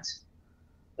not,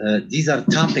 these are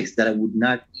topics that I would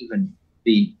not even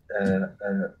be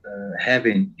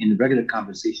having in regular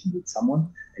conversation with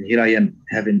someone. And here I am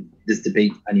having this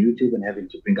debate on YouTube and having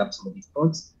to bring up some of these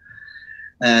points.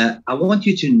 I want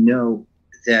you to know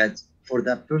that for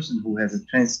that person who has a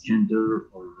transgender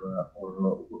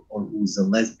or who's a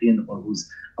lesbian or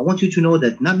I want you to know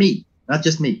that not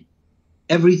just me,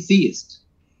 every theist,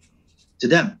 to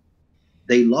them,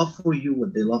 they love for you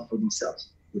what they love for themselves,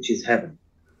 which is heaven.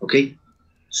 Okay,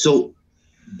 so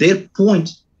their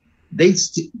point, they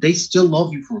still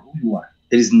love you for who you are.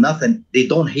 There is nothing. They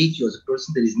don't hate you as a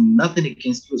person. There is nothing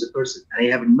against you as a person. And I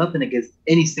have nothing against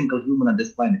any single human on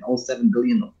this planet, all 7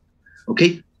 billion of them.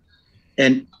 Okay?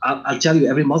 And I'll tell you,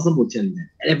 every Muslim will tell you that.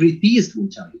 And every theist will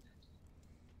tell you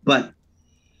that.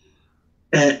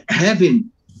 But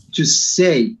having to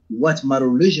say what my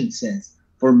religion says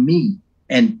for me,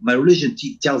 and my religion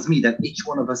tells me that each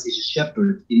one of us is a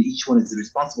shepherd, and each one is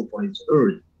responsible for his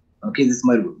herd. Okay, this is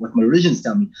what my religions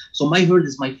tell me. So my herd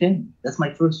is my family. That's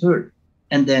my first herd.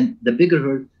 And then the bigger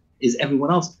herd is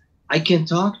everyone else. I can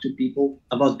talk to people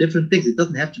about different things. It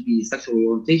doesn't have to be sexual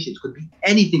orientation. It could be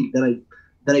anything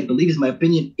that I believe is my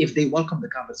opinion if they welcome the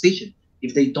conversation.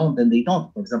 If they don't, then they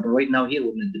don't. For example, right now here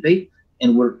we're in a debate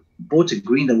and we're both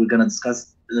agreeing that we're going to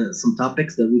discuss some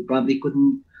topics that we probably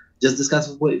couldn't just discuss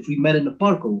if we met in a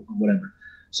park or whatever.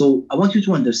 So I want you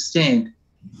to understand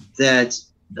that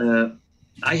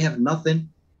I have nothing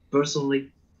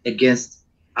personally against.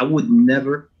 I would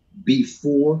never be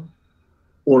for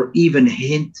or even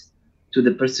hint to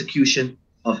the persecution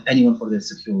of anyone for their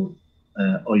sexual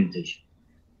orientation.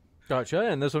 Gotcha.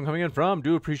 And this one coming in from,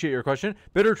 do appreciate your question.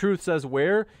 Bitter Truth says,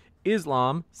 where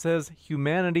Islam says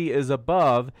humanity is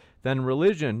above than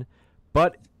religion,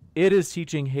 but it is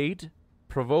teaching hate,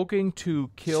 provoking to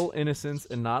kill innocents,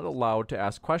 and not allowed to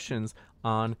ask questions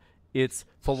on its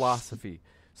philosophy.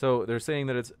 So they're saying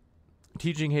that it's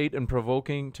teaching hate and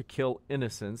provoking to kill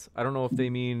innocents. I don't know if they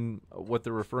mean what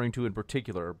they're referring to in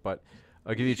particular, but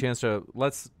I'll give you a chance to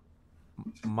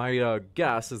my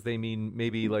guess is they mean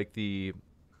maybe like the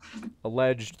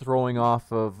alleged throwing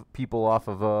off of people off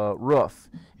of a roof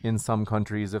in some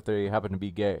countries if they happen to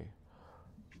be gay.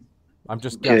 I'm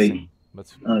just guessing.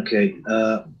 Okay.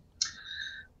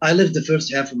 I lived the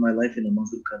first half of my life in a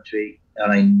Muslim country,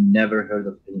 and I never heard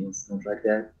of any incident like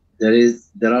that.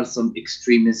 There are some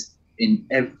extremists in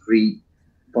every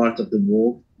part of the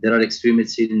world. There are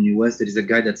extremists here in the U.S. There is a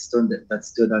guy that stood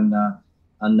on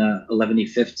the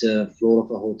 115th floor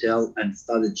of a hotel and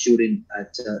started shooting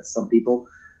at some people.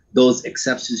 Those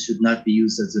exceptions should not be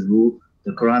used as a rule.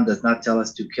 The Quran does not tell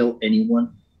us to kill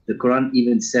anyone. The Quran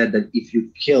even said that if you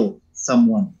kill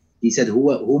someone, he said,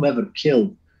 whomever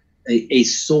killed a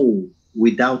soul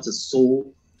without a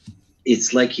soul,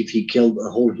 it's like if he killed a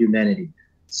whole humanity.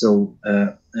 So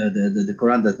the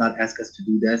Quran does not ask us to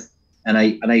do that, and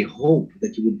I hope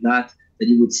that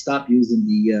you would stop using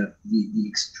the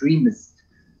extremist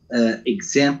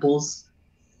examples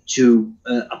to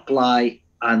apply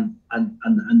on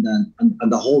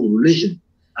the whole religion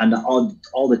and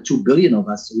all the 2 billion of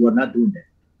us who are not doing that.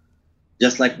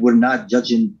 Just like we're not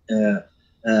judging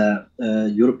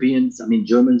Europeans,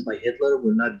 Germans by Hitler.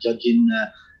 We're not judging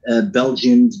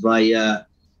Belgians by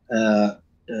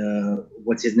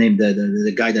what's his name,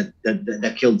 the guy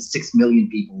that killed 6 million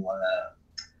people.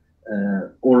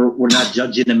 Or we're not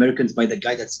judging Americans by the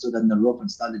guy that stood on the roof and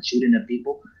started shooting at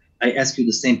people. I ask you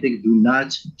the same thing. Do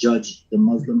not judge the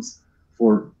Muslims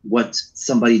for what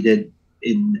somebody did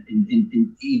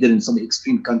in either in some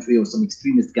extreme country or some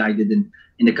extremist guy did in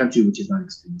a country which is not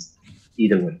extremist.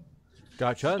 Either way.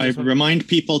 Gotcha. I remind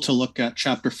people to look at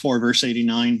chapter 4, verse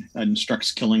 89 that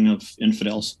instructs killing of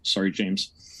infidels. Sorry,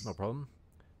 James. No problem.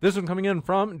 This one coming in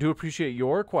from, do appreciate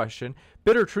your question.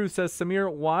 Bitter Truth says,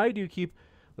 Samir, why do you keep,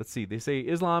 let's see, they say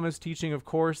Islam is teaching, of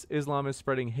course, Islam is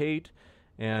spreading hate,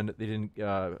 and they didn't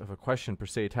have a question per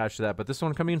se attached to that. But this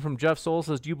one coming in from Jeff Soul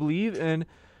says, do you believe in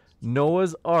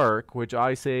Noah's Ark, which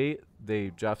I say,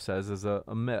 Jeff says, is a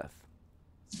myth?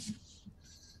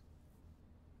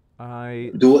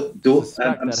 I'm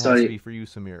sorry. Has to be for you,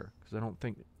 Samir, because I don't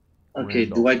think. Okay.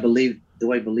 Do I believe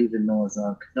in Noah's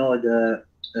Ark? No.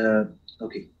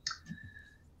 Okay.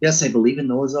 Yes, I believe in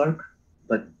Noah's Ark,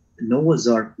 but Noah's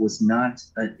Ark was not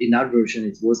in our version.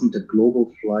 It wasn't a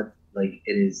global flood like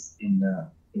it is in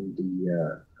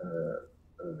the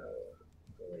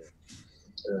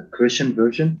Christian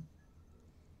version,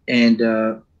 and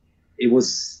it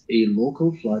was a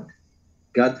local flood.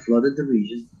 God flooded the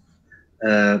region.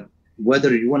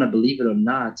 Whether you want to believe it or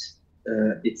not,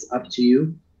 it's up to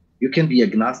you. You can be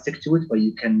agnostic to it, but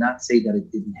you cannot say that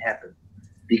it didn't happen.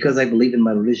 Because I believe in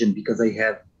my religion, because I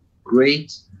have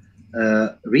great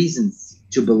reasons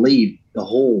to believe the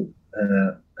whole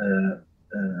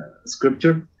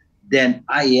scripture, then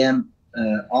I am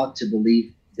ought to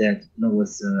believe that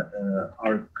Noah's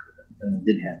Ark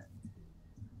did happen.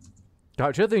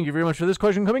 Gotcha. Thank you very much for this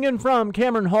question. Coming in from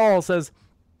Cameron Hall says,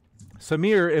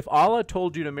 Samir, if Allah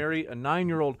told you to marry a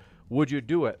 9-year-old, would you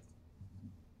do it?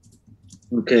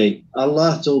 Okay.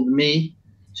 Allah told me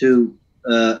to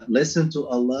listen to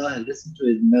Allah and listen to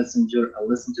His messenger and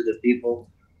listen to the people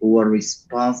who are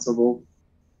responsible,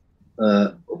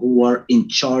 who are in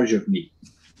charge of me.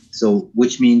 So,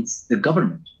 which means the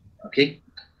government. Okay.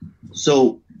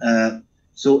 So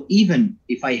even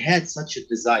if I had such a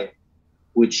desire,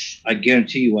 which I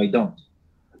guarantee you I don't.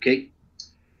 Okay.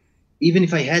 Even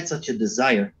if I had such a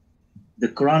desire, the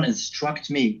Quran instructs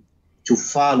me to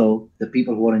follow the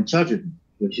people who are in charge of me,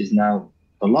 which is now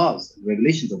the laws and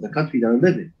regulations of the country that I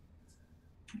live in.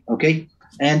 Okay?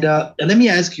 And let me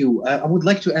ask you, I would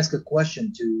like to ask a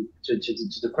question to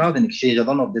the crowd in exchange. I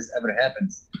don't know if this ever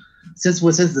happens. Since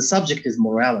the subject is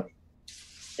morality.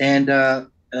 And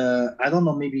I don't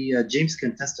know, maybe James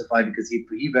can testify because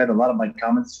he read a lot of my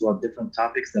comments throughout different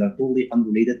topics that are totally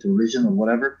unrelated to religion or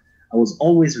whatever. I was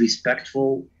always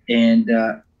respectful and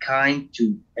kind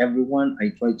to everyone. I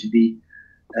tried to be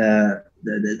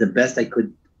the best I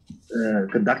could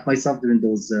conduct myself during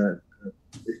those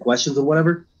questions or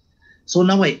whatever. So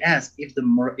now I ask if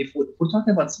we're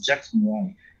talking about subjective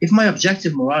morality, if my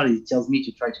objective morality tells me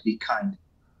to try to be kind,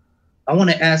 I want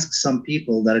to ask some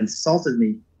people that insulted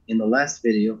me in the last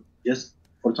video just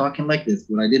for talking like this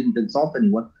when I didn't insult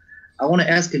anyone. I want to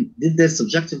ask him, did their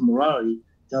subjective morality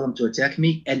tell them to attack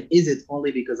me? And is it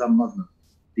only because I'm Muslim?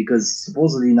 Because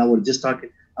supposedly now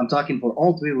I'm talking for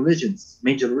all three religions,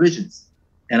 major religions.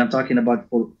 And I'm talking about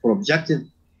for objective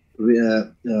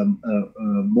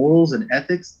morals and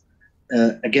ethics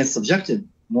against subjective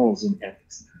morals and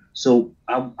ethics. So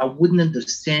I wouldn't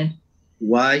understand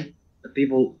why the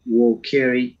people will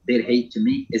carry their hate to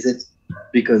me. Is it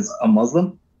because I'm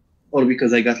Muslim, or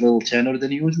because I got a little tanner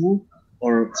than usual?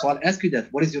 Or so I'll ask you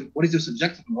that. What is your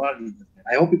subjective morality?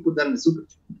 I hope you put that in the super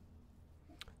chat.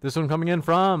 This one coming in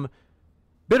from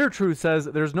Bitter Truth says,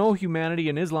 there's no humanity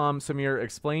in Islam. Samir,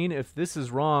 explain if this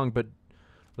is wrong, but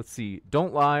let's see.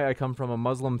 Don't lie, I come from a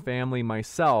Muslim family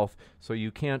myself, so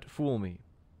you can't fool me.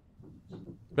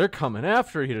 They're coming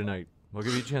after you tonight. We'll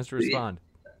give you a chance to respond.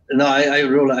 No, I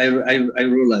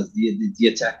realize the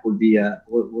attack will be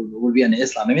on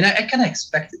Islam. I mean, I kind of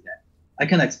expected that. I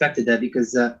kind of expected that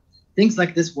because things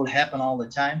like this will happen all the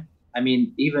time. I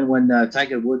mean, even when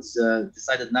Tiger Woods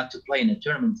decided not to play in a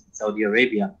tournament in Saudi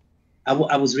Arabia,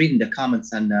 I was reading the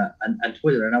comments on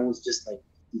Twitter, and I was just like,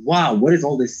 wow, what is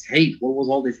all this hate? What was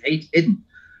all this hate hidden?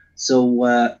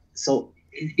 So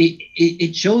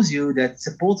it shows you that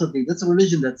supposedly that's a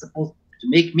religion that's supposed to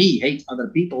make me hate other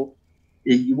people.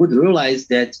 You would realize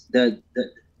that the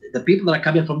people that are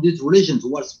coming from these religions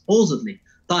who are supposedly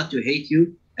thought to hate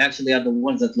you actually are the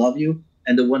ones that love you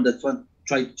and the ones that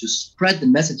try to spread the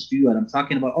message to you. And I'm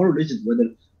talking about all religions,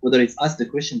 whether it's us, the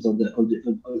Christians, or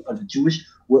the Jewish.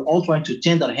 We're all trying to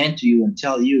tend our hand to you and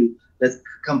tell you, let's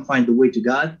come find the way to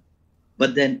God.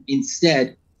 But then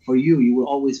instead, for you will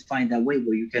always find that way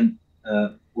where you can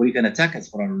attack us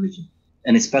for our religion,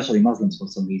 and especially Muslims for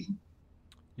some reason.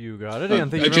 You got it.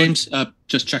 And James,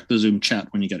 just check the Zoom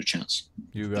chat when you get a chance.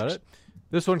 You got it.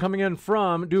 This one coming in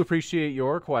from, do appreciate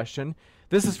your question.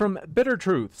 This is from Bitter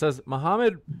Truth. Says,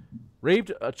 Muhammad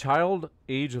raped a child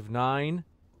age of 9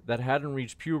 that hadn't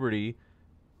reached puberty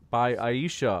by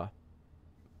Aisha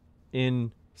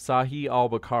in Sahih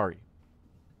al-Bukhari.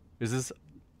 Is this,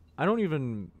 I don't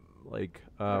even like,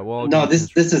 well. No, this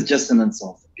is just an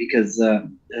insult because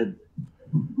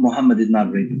Muhammad did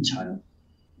not rape a child.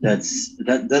 That is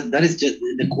just,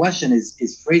 the question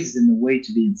is phrased in a way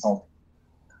to be insulting.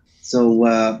 So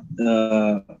I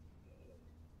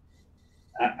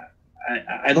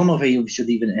don't know if I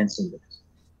should even answer that.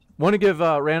 Want to give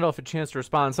Randolph a chance to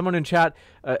respond. Someone in chat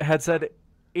had said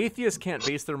atheists can't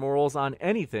base their morals on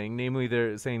anything. Namely,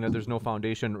 they're saying that there's no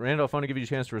foundation. Randolph, I want to give you a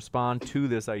chance to respond to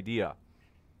this idea.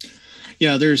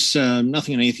 Yeah, there's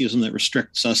nothing in atheism that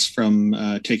restricts us from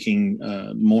taking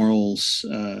moral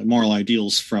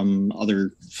ideals from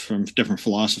different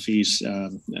philosophies.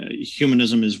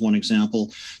 Humanism is one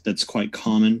example that's quite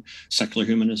common, secular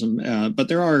humanism. But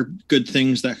there are good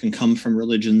things that can come from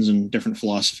religions and different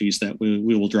philosophies that we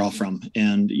will draw from.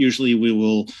 And usually we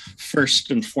will,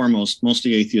 first and foremost, most of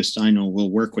the atheists I know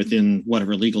will work within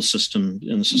whatever legal system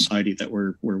in the society that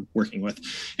we're working with.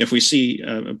 If we see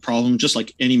a problem, just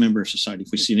like any member of society, if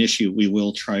we see an issue, we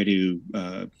will try to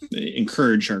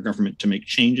encourage our government to make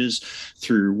changes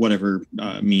through whatever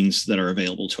means that are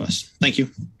available to us. Thank you.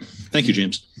 Thank you,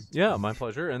 James. Yeah, my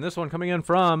pleasure. And this one coming in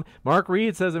from Mark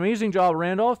Reed says, amazing job,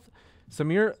 Randolph.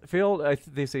 Samir failed.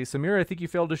 They say, Samir, I think you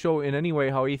failed to show in any way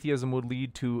how atheism would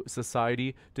lead to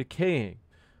society decaying.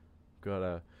 Got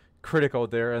a critic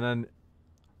out there. And then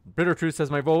Bitter Truth says,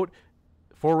 my vote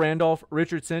for Randolph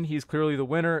Richardson. He's clearly the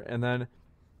winner. And then,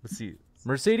 let's see.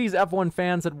 Mercedes F1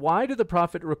 fan said, why did the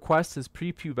Prophet request his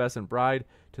prepubescent bride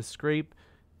to scrape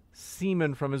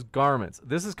semen from his garments?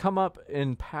 This has come up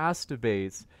in past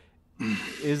debates.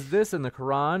 Is this in the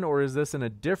Quran or is this in a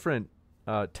different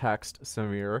text,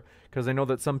 Samir? Because I know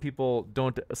that some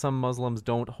Muslims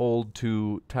don't hold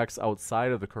to texts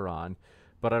outside of the Quran,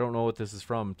 but I don't know what this is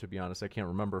from, to be honest. I can't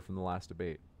remember from the last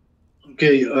debate.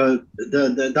 Okay,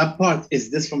 that part, is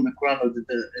this from the Quran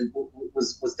or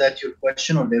was that your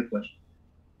question or their question?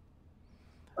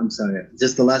 I'm sorry,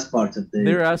 just the last part of the...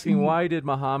 They're asking, why did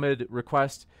Muhammad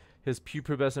request his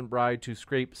pubescent bride to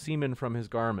scrape semen from his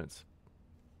garments?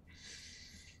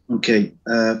 Okay,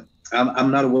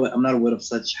 I'm not aware of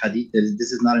such hadith.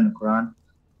 This is not in the Quran.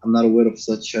 I'm not aware of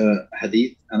such a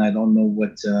hadith, and I don't know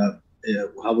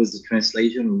how was the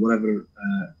translation or whatever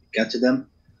got to them.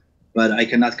 But I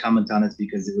cannot comment on it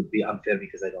because it would be unfair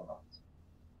because I don't know.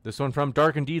 This one from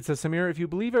Dark Indeed says, Samir, if you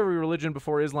believe every religion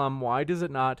before Islam, why does it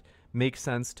not make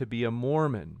sense to be a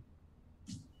Mormon?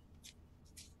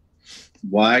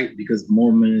 Why? Because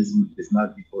Mormonism is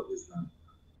not before Islam.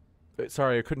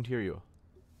 Sorry, I couldn't hear you.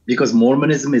 Because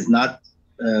Mormonism did not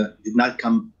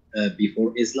come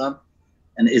before Islam,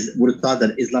 and would have thought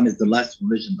that Islam is the last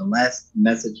religion, the last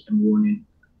message and warning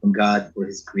from God for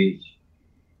His creation.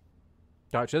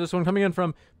 Gotcha. This one coming in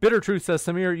from Bitter Truth says,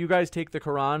 Samir, you guys take the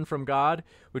Quran from God,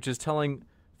 which is telling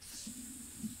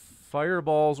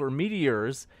fireballs or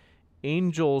meteors,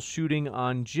 angels shooting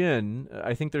on jinn.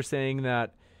 I think they're saying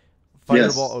that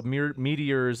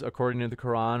meteors, according to the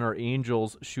Quran, are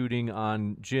angels shooting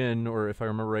on jinn, or if I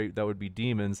remember right, that would be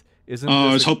demons.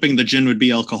 I was hoping the jinn would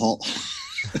be alcohol.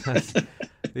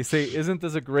 They say, isn't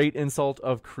this a great insult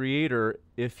of Creator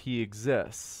if He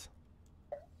exists?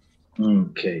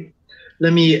 Okay.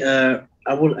 Let me, I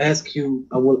will answer you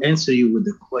with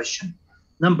a question.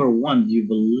 Number one, do you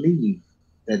believe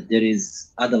that there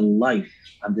is other life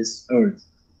on this earth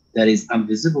that is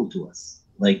invisible to us?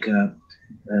 Like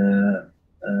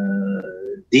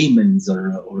demons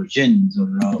or jinns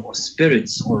or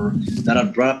spirits or that are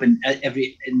brought up in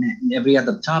every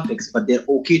other topics, but they're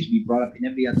okay to be brought up in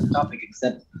every other topic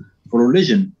except for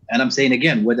religion. And I'm saying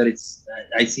again, whether it's,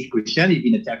 I see Christianity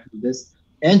being attacked for this,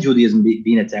 and Judaism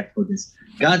being attacked for this.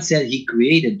 God said He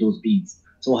created those beings.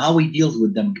 So how He deals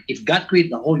with them? If God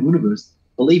created the whole universe,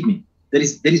 believe me, there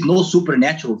is no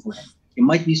supernatural for Him. It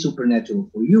might be supernatural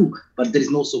for you, but there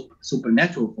is no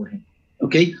supernatural for Him.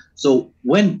 Okay. So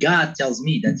when God tells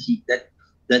me that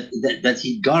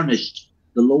He garnished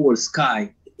the lower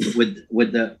sky with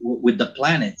the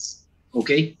planets,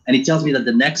 okay, and He tells me that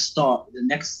the next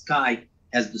sky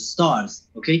has the stars.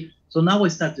 Okay. So now I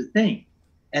start to think.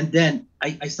 And then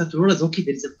I start to realize, okay,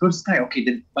 there is a first sky. Okay,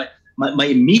 then my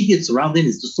immediate surrounding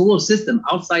is the solar system.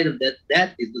 Outside of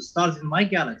that is the stars in my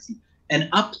galaxy. And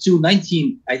up to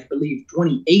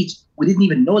 28, we didn't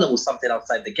even know there was something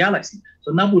outside the galaxy.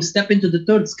 So now we'll step into the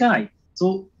third sky.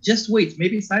 So just wait.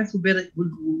 Maybe science will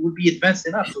be advanced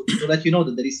enough to let you know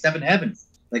that there is 7 heavens,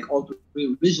 like all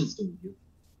 3 religions told you.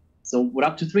 So we're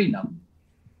up to 3 now.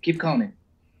 Keep counting.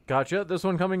 Gotcha. This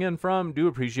one coming in from, do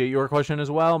appreciate your question as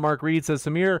well. Mark Reed says,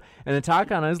 Samir, an attack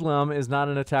on Islam is not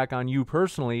an attack on you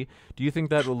personally. Do you think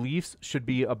that beliefs should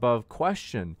be above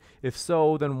question? If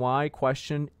so, then why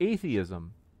question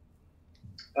atheism?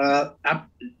 Here's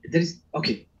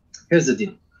the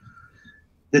deal.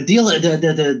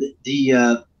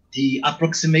 The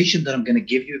approximation that I'm going to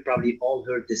give you, probably all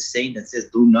heard this saying that says,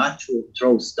 do not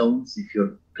throw stones if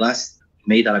your glass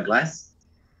made out of glass.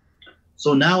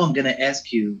 So now I'm going to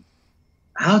ask you,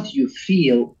 how do you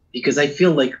feel? Because I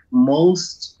feel like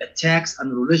most attacks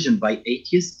on religion by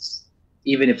atheists,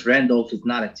 even if Randolph is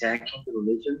not attacking the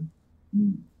religion,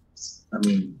 I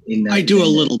mean, I do a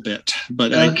little bit,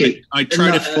 but okay. I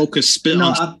try to focus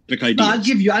on specific ideas.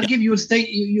 I'll give you a state.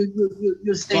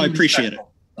 You stay. I appreciate it.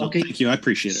 Okay, thank you. I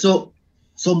appreciate it. So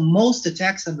most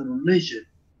attacks on the religion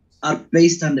are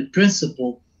based on the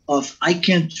principle of I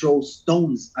can't throw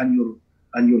stones on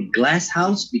your glass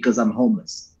house because I'm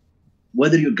homeless.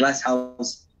 Whether your glass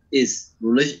house is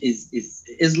religion, is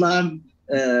Islam,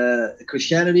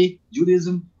 Christianity,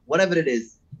 Judaism, whatever it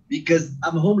is, because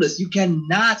I'm homeless, you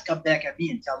cannot come back at me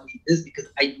and tell me this because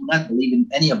I do not believe in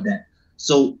any of that.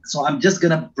 So I'm just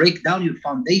gonna break down your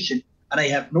foundation, and I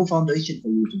have no foundation for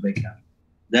you to break down.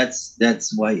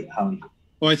 That's why how.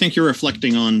 Well, I think you're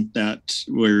reflecting on that,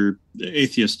 where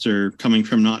atheists are coming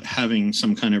from not having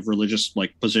some kind of religious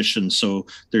position. So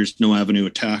there's no avenue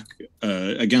attack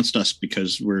against us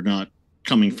because we're not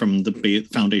coming from the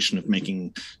foundation of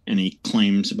making any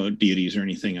claims about deities or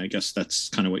anything. I guess that's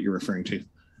kind of what you're referring to.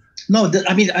 No,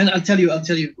 I'll tell you,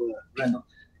 Randall.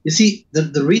 You see,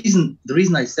 the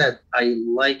reason I said I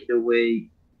like the way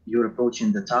you're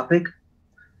approaching the topic,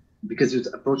 because you're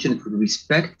approaching it with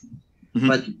respect. Mm-hmm.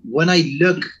 But when I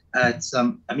look at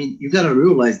you got to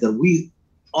realize that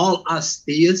all us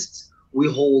theists, we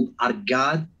hold our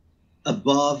God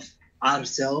above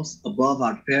ourselves, above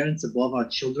our parents, above our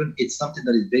children. It's something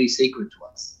that is very sacred to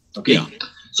us. Okay. Yeah.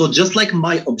 So just like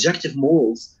my objective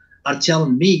morals are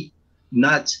telling me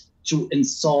not to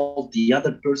insult the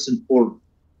other person or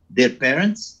their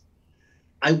parents,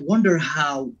 I wonder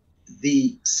how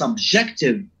the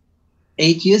subjective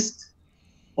atheist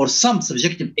or some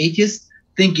subjective atheists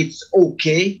think it's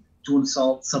okay to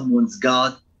insult someone's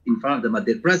God in front of them at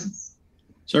their presence.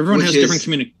 So everyone has different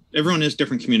everyone has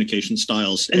different communication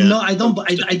styles. And no, I don't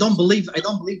believe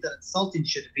that insulting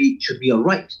should be all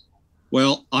right.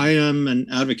 Well, I am an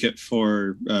advocate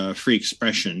for free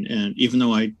expression, and even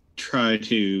though I try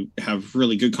to have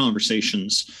really good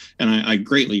conversations, and I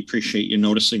greatly appreciate you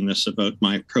noticing this about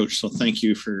my approach, so thank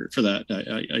you for that.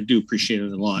 I do appreciate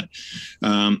it a lot.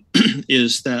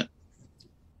 Is that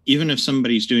even if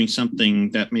somebody's doing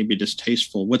something that may be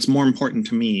distasteful, what's more important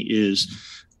to me is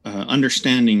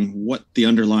understanding what the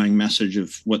underlying message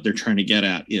of what they're trying to get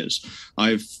at is.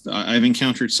 I've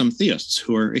encountered some theists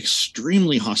who are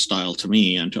extremely hostile to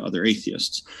me and to other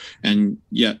atheists, and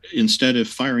yet instead of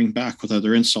firing back with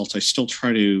other insults, I still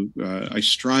try to I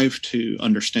strive to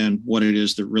understand what it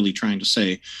is they're really trying to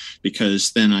say,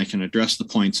 because then I can address the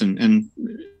points, and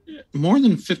more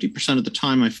than 50% of the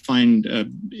time, I find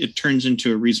it turns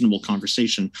into a reasonable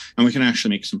conversation, and we can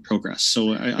actually make some progress.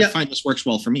 So I find this works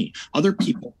well for me. Other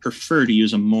people prefer to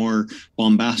use a more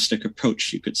bombastic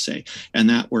approach, you could say, and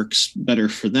that works better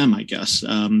for them, I guess.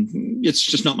 It's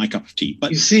just not my cup of tea.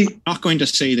 But I'm not going to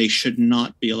say they should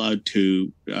not be allowed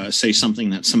to say something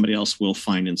that somebody else will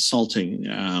find insulting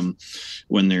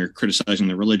when they're criticizing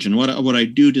their religion. What I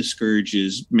do discourage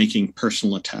is making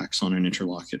personal attacks on an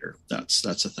interlocutor. That's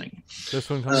a thing. This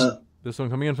one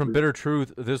coming in from Bitter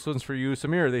Truth. This one's for you,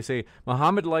 Samir. They say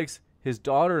Muhammad likes his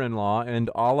daughter-in-law, and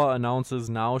Allah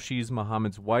announces now she's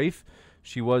Muhammad's wife.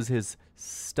 She was his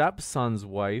stepson's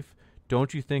wife.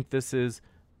 Don't you think this is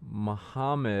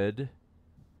Muhammad?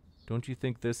 Don't you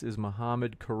think this is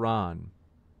Muhammad Quran?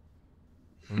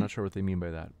 I'm not sure what they mean by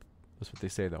that. That's what they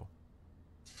say, though.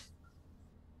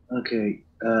 Okay.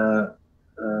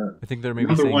 I think they're maybe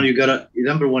number saying, one.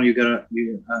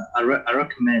 I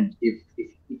recommend if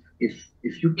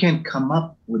you can come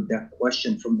up with that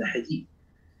question from the hadith,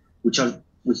 which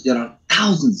there are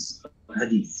thousands of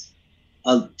hadiths.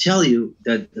 I'll tell you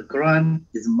that the Quran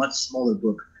is a much smaller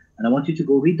book, and I want you to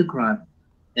go read the Quran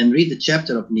and read the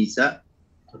chapter of Nisa,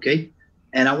 okay?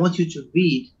 And I want you to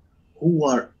read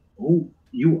who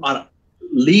you are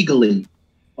legally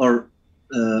or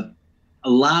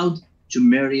allowed to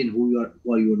marry, and who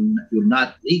you're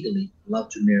not legally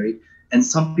allowed to marry. And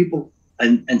some people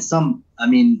and some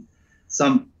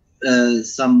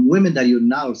women that you're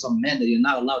now, or some men that you're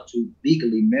not allowed to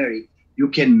legally marry, you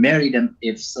can marry them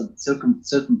if some certain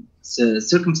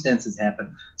circumstances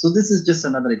happen. So this is just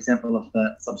another example of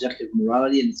subjective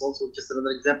morality, and it's also just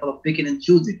another example of picking and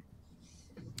choosing.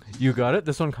 You got it.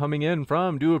 This one coming in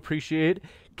from Do Appreciate.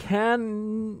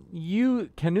 Canusapak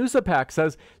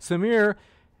says, Samir,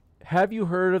 have you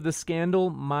heard of the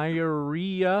scandal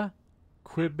Maria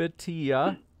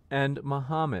Quibitia and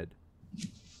Muhammad?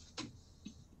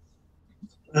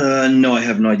 No, I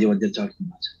have no idea what they're talking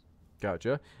about.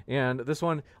 Gotcha. And this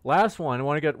one, last one, I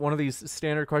want to get one of these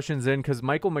standard questions in because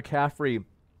Michael McCaffrey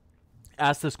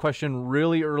asked this question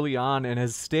really early on and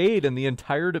has stayed in the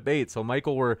entire debate. So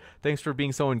Michael, thanks for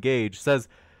being so engaged. Says,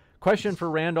 question for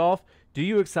Randolph, do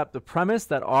you accept the premise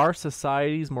that our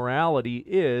society's morality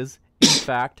is, in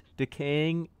fact,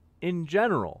 decaying in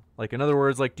general? Like, in other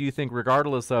words, like, do you think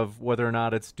regardless of whether or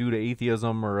not it's due to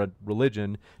atheism or a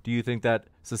religion, do you think that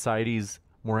society's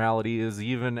morality is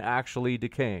even actually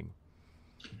decaying?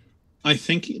 I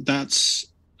think that's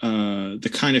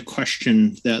the kind of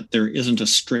question that there isn't a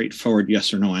straightforward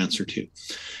yes or no answer to.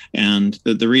 And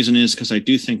the reason is because I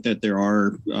do think that there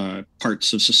are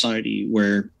parts of society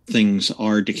where things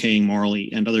are decaying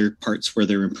morally and other parts where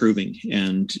they're improving.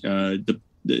 And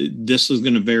this is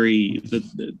going to vary.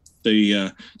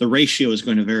 The ratio is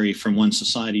going to vary from one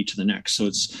society to the next.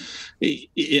 So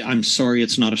I'm sorry,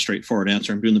 it's not a straightforward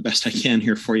answer. I'm doing the best I can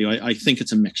here for you. I think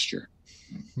it's a mixture.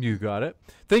 You got it.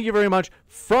 Thank you very much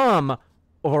from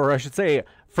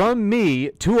me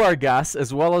to our guests,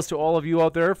 as well as to all of you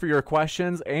out there for your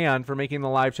questions and for making the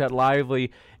live chat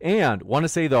lively. And want to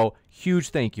say, though, huge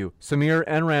thank you, Samir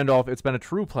and Randolph. It's been a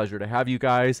true pleasure to have you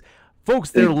guys.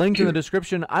 Folks, they're linked in the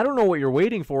description. I don't know what you're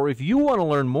waiting for. If you want to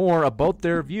learn more about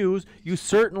their views, you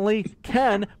certainly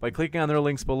can by clicking on their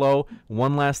links below.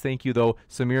 One last thank you, though,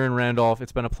 Samir and Randolph.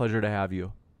 It's been a pleasure to have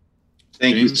you.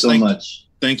 Thank you so much.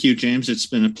 Thank you, James. It's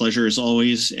been a pleasure as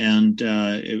always, and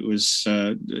it was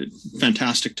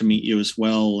fantastic to meet you as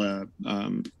well,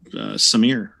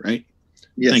 Samir, right?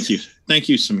 Yes. Thank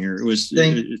you, Samir. It was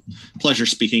a pleasure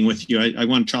speaking with you. I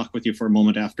want to talk with you for a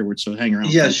moment afterwards, so hang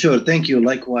around. Yeah, sure. Thank you.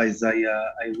 Likewise, I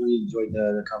really enjoyed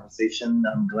the conversation.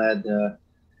 I'm glad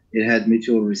it had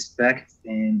mutual respect,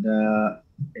 and I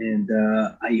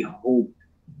hope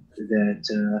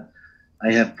that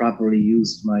I have properly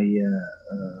used my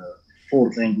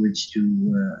fourth language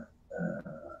to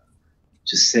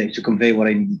to convey what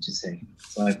I needed to say.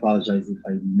 So I apologize if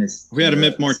I missed. If we had a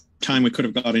bit more time, we could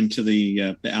have got into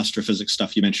the astrophysics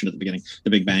stuff you mentioned at the beginning, the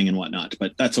Big Bang and whatnot,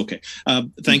 but that's okay.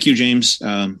 Thank you, James.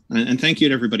 And thank you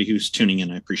to everybody who's tuning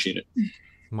in. I appreciate it.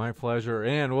 My pleasure.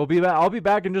 And we'll be back. I'll be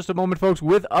back in just a moment, folks,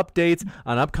 with updates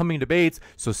on upcoming debates.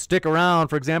 So stick around.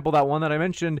 For example, that one that I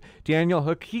mentioned, Daniel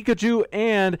Hikikaju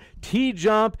and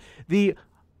T-Jump,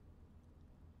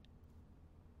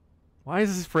 why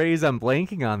is this phrase? I'm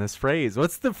blanking on this phrase.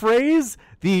 What's the phrase?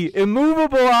 The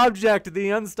immovable object, the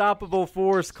unstoppable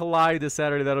force collide this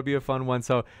Saturday. That'll be a fun one.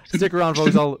 So stick around,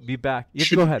 folks. I'll be back.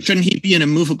 Go ahead. Shouldn't he be in an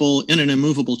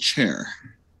immovable chair?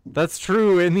 That's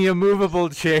true, in the immovable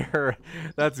chair.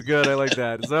 That's good. I like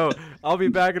that. So I'll be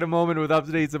back in a moment with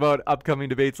updates about upcoming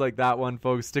debates like that one,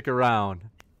 folks. Stick around.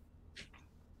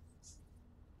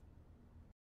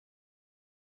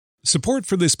 Support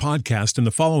for this podcast and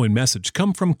the following message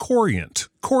come from Corient.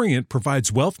 Corient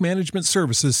provides wealth management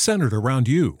services centered around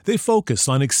you. They focus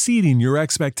on exceeding your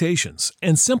expectations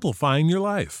and simplifying your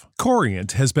life.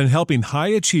 Corient has been helping high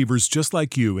achievers just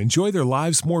like you enjoy their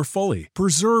lives more fully,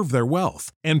 preserve their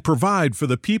wealth, and provide for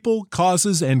the people,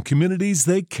 causes, and communities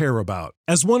they care about.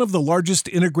 As one of the largest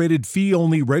integrated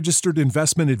fee-only registered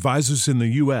investment advisors in the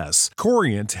U.S.,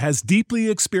 Corient has deeply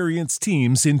experienced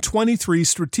teams in 23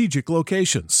 strategic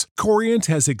locations. Corient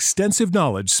has extensive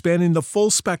knowledge spanning the full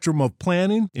spectrum of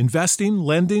planning, investing,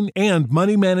 lending, and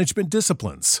money management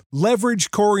disciplines.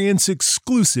 Leverage Corient's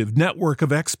exclusive network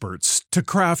of experts to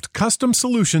craft custom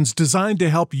solutions designed to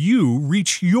help you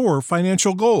reach your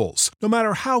financial goals, no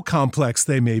matter how complex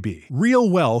they may be. Real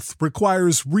wealth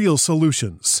requires real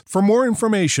solutions. For more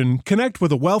information, connect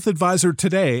with a wealth advisor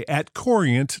today at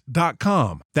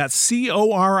Corient.com. That's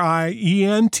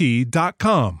Corient.com.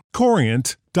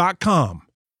 Corient.com.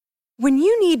 When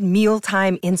you need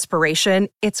mealtime inspiration,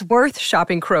 it's worth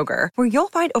shopping Kroger, where you'll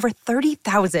find over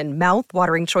 30,000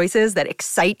 mouth-watering choices that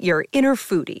excite your inner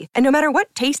foodie. And no matter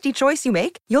what tasty choice you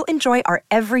make, you'll enjoy our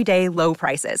everyday low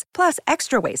prices, plus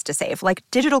extra ways to save, like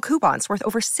digital coupons worth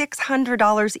over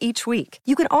 $600 each week.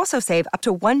 You can also save up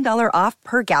to $1 off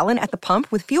per gallon at the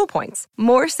pump with fuel points.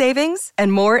 More savings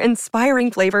and more inspiring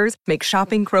flavors make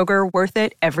shopping Kroger worth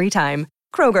it every time.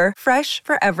 Kroger, fresh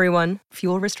for everyone.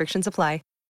 Fuel restrictions apply.